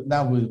we've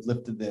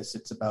lifted this.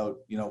 It's about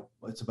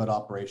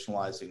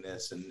operationalizing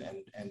this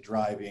and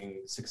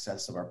driving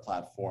success of our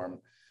platform.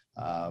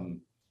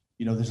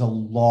 There's a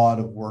lot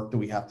of work that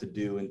we have to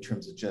do in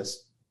terms of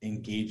just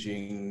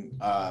engaging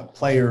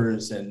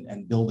players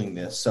and building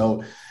this.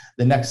 So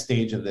the next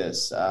stage of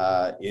this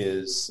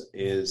is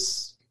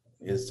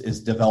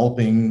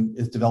developing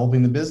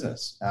the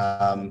business.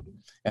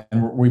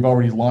 And we've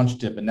already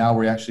launched it, but now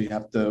we actually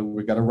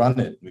we got to run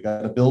it. We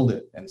got to build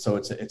it. And so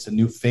it's a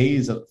new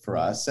phase for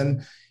us.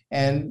 And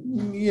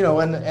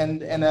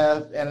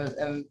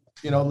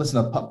listen,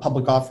 a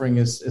public offering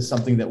is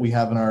something that we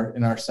have in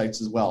our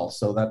sights as well.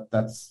 So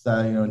that's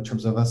in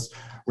terms of us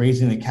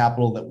raising the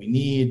capital that we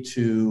need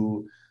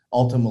to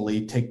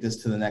ultimately take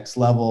this to the next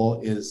level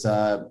is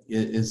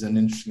an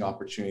interesting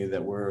opportunity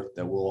that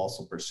we'll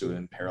also pursue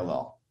in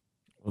parallel.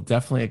 Well,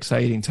 definitely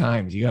exciting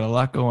times. You got a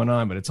lot going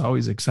on, but it's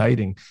always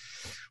exciting.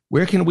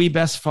 Where can we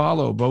best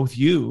follow both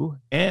you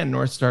and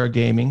NorthStar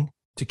Gaming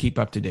to keep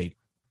up to date?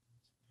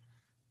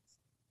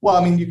 Well,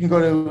 I mean, you can go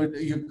to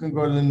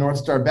the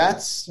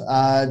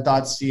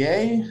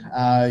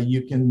NorthStarBets.ca.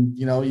 You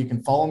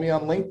can follow me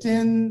on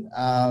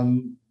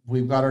LinkedIn.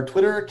 We've got our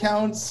Twitter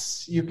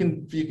accounts. You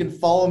can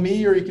follow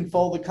me or you can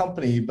follow the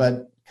company,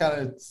 but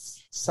kind of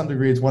some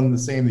degree it's one and the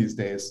same these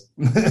days.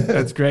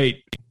 That's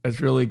great. That's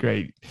really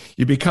great.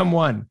 You become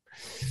one.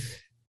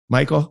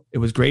 Michael, it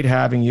was great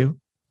having you.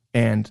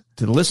 And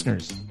to the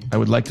listeners, I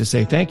would like to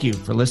say thank you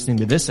for listening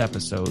to this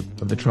episode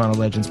of the Toronto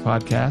Legends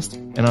podcast.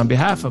 And on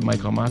behalf of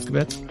Michael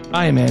Moskowitz,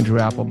 I am Andrew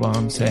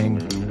Applebaum saying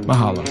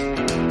mahalo.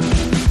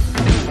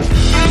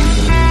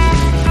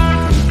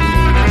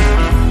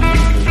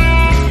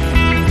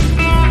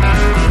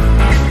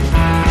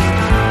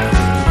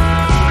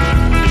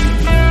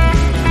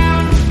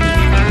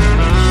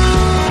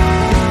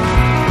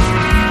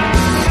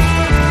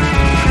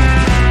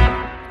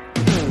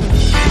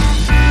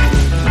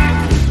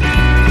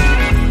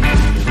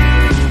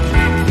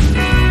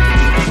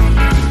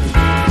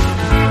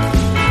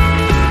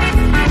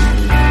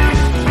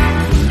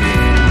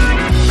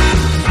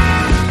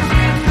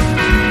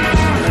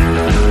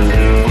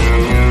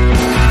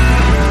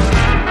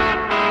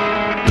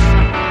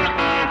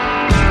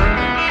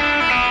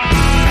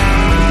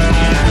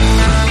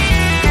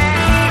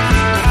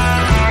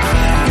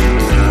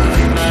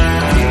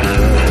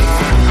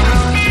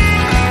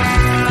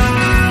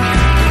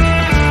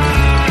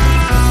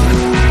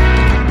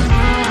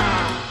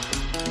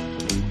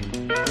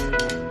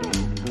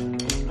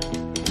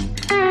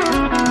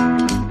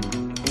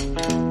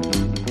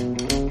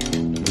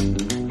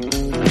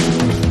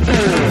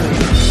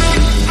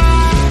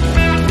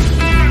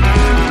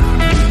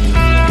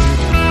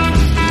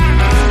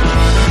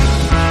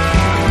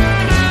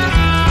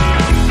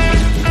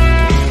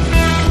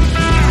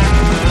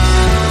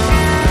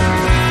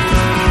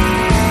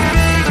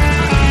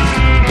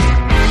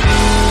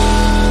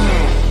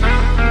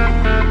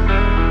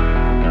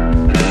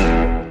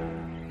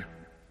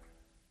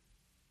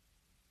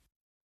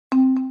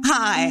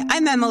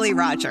 Emily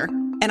Roger,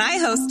 and I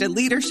host a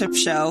leadership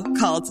show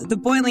called The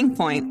Boiling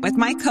Point with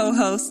my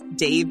co-host,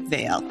 Dave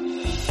Vale.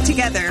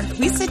 Together,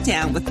 we sit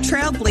down with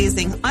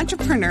trailblazing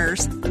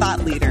entrepreneurs,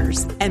 thought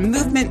leaders, and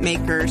movement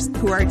makers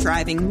who are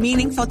driving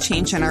meaningful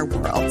change in our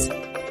world.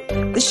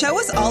 The show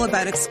is all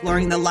about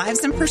exploring the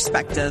lives and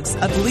perspectives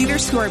of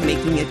leaders who are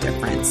making a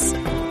difference.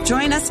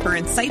 Join us for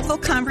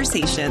insightful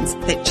conversations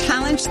that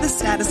challenge the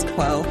status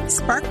quo,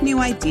 spark new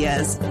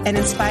ideas, and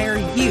inspire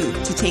you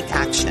to take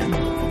action.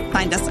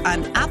 Find us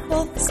on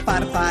Apple,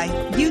 Spotify,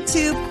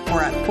 YouTube,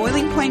 or at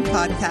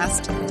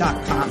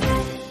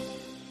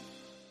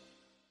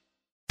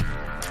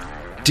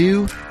boilingpointpodcast.com.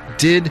 Do,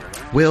 Did,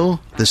 Will,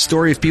 the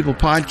Story of People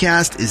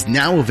podcast is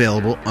now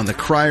available on the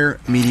Crier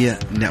Media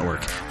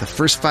Network. The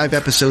first 5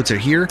 episodes are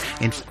here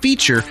and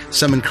feature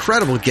some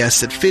incredible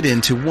guests that fit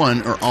into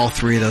one or all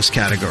 3 of those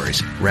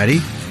categories. Ready?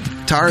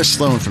 Tara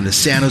Sloan from the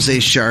San Jose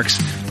Sharks,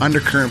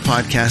 Undercurrent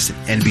podcast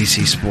and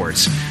NBC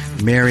Sports.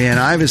 Marianne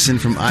Iveson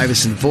from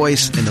Iveson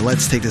Voice and the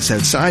Let's Take This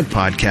Outside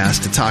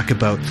podcast to talk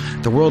about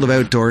the world of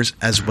outdoors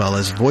as well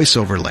as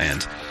voiceover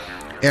land.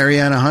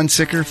 Ariana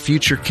Hunsicker,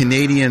 future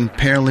Canadian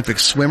Paralympic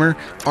swimmer,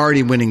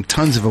 already winning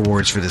tons of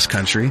awards for this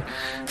country.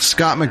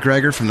 Scott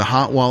McGregor from the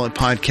Hot Wallet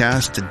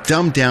podcast to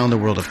dumb down the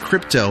world of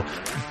crypto,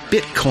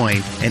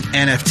 Bitcoin, and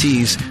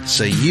NFTs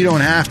so you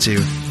don't have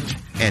to.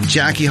 And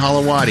Jackie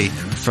Holowati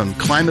from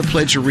Climate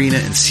Pledge Arena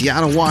in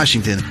Seattle,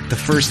 Washington, the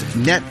first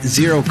net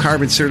zero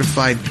carbon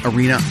certified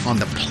arena on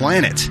the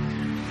planet.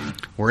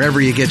 Wherever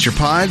you get your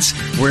pods,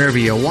 wherever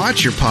you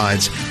watch your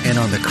pods, and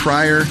on the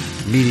Crier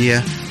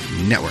Media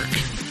Network.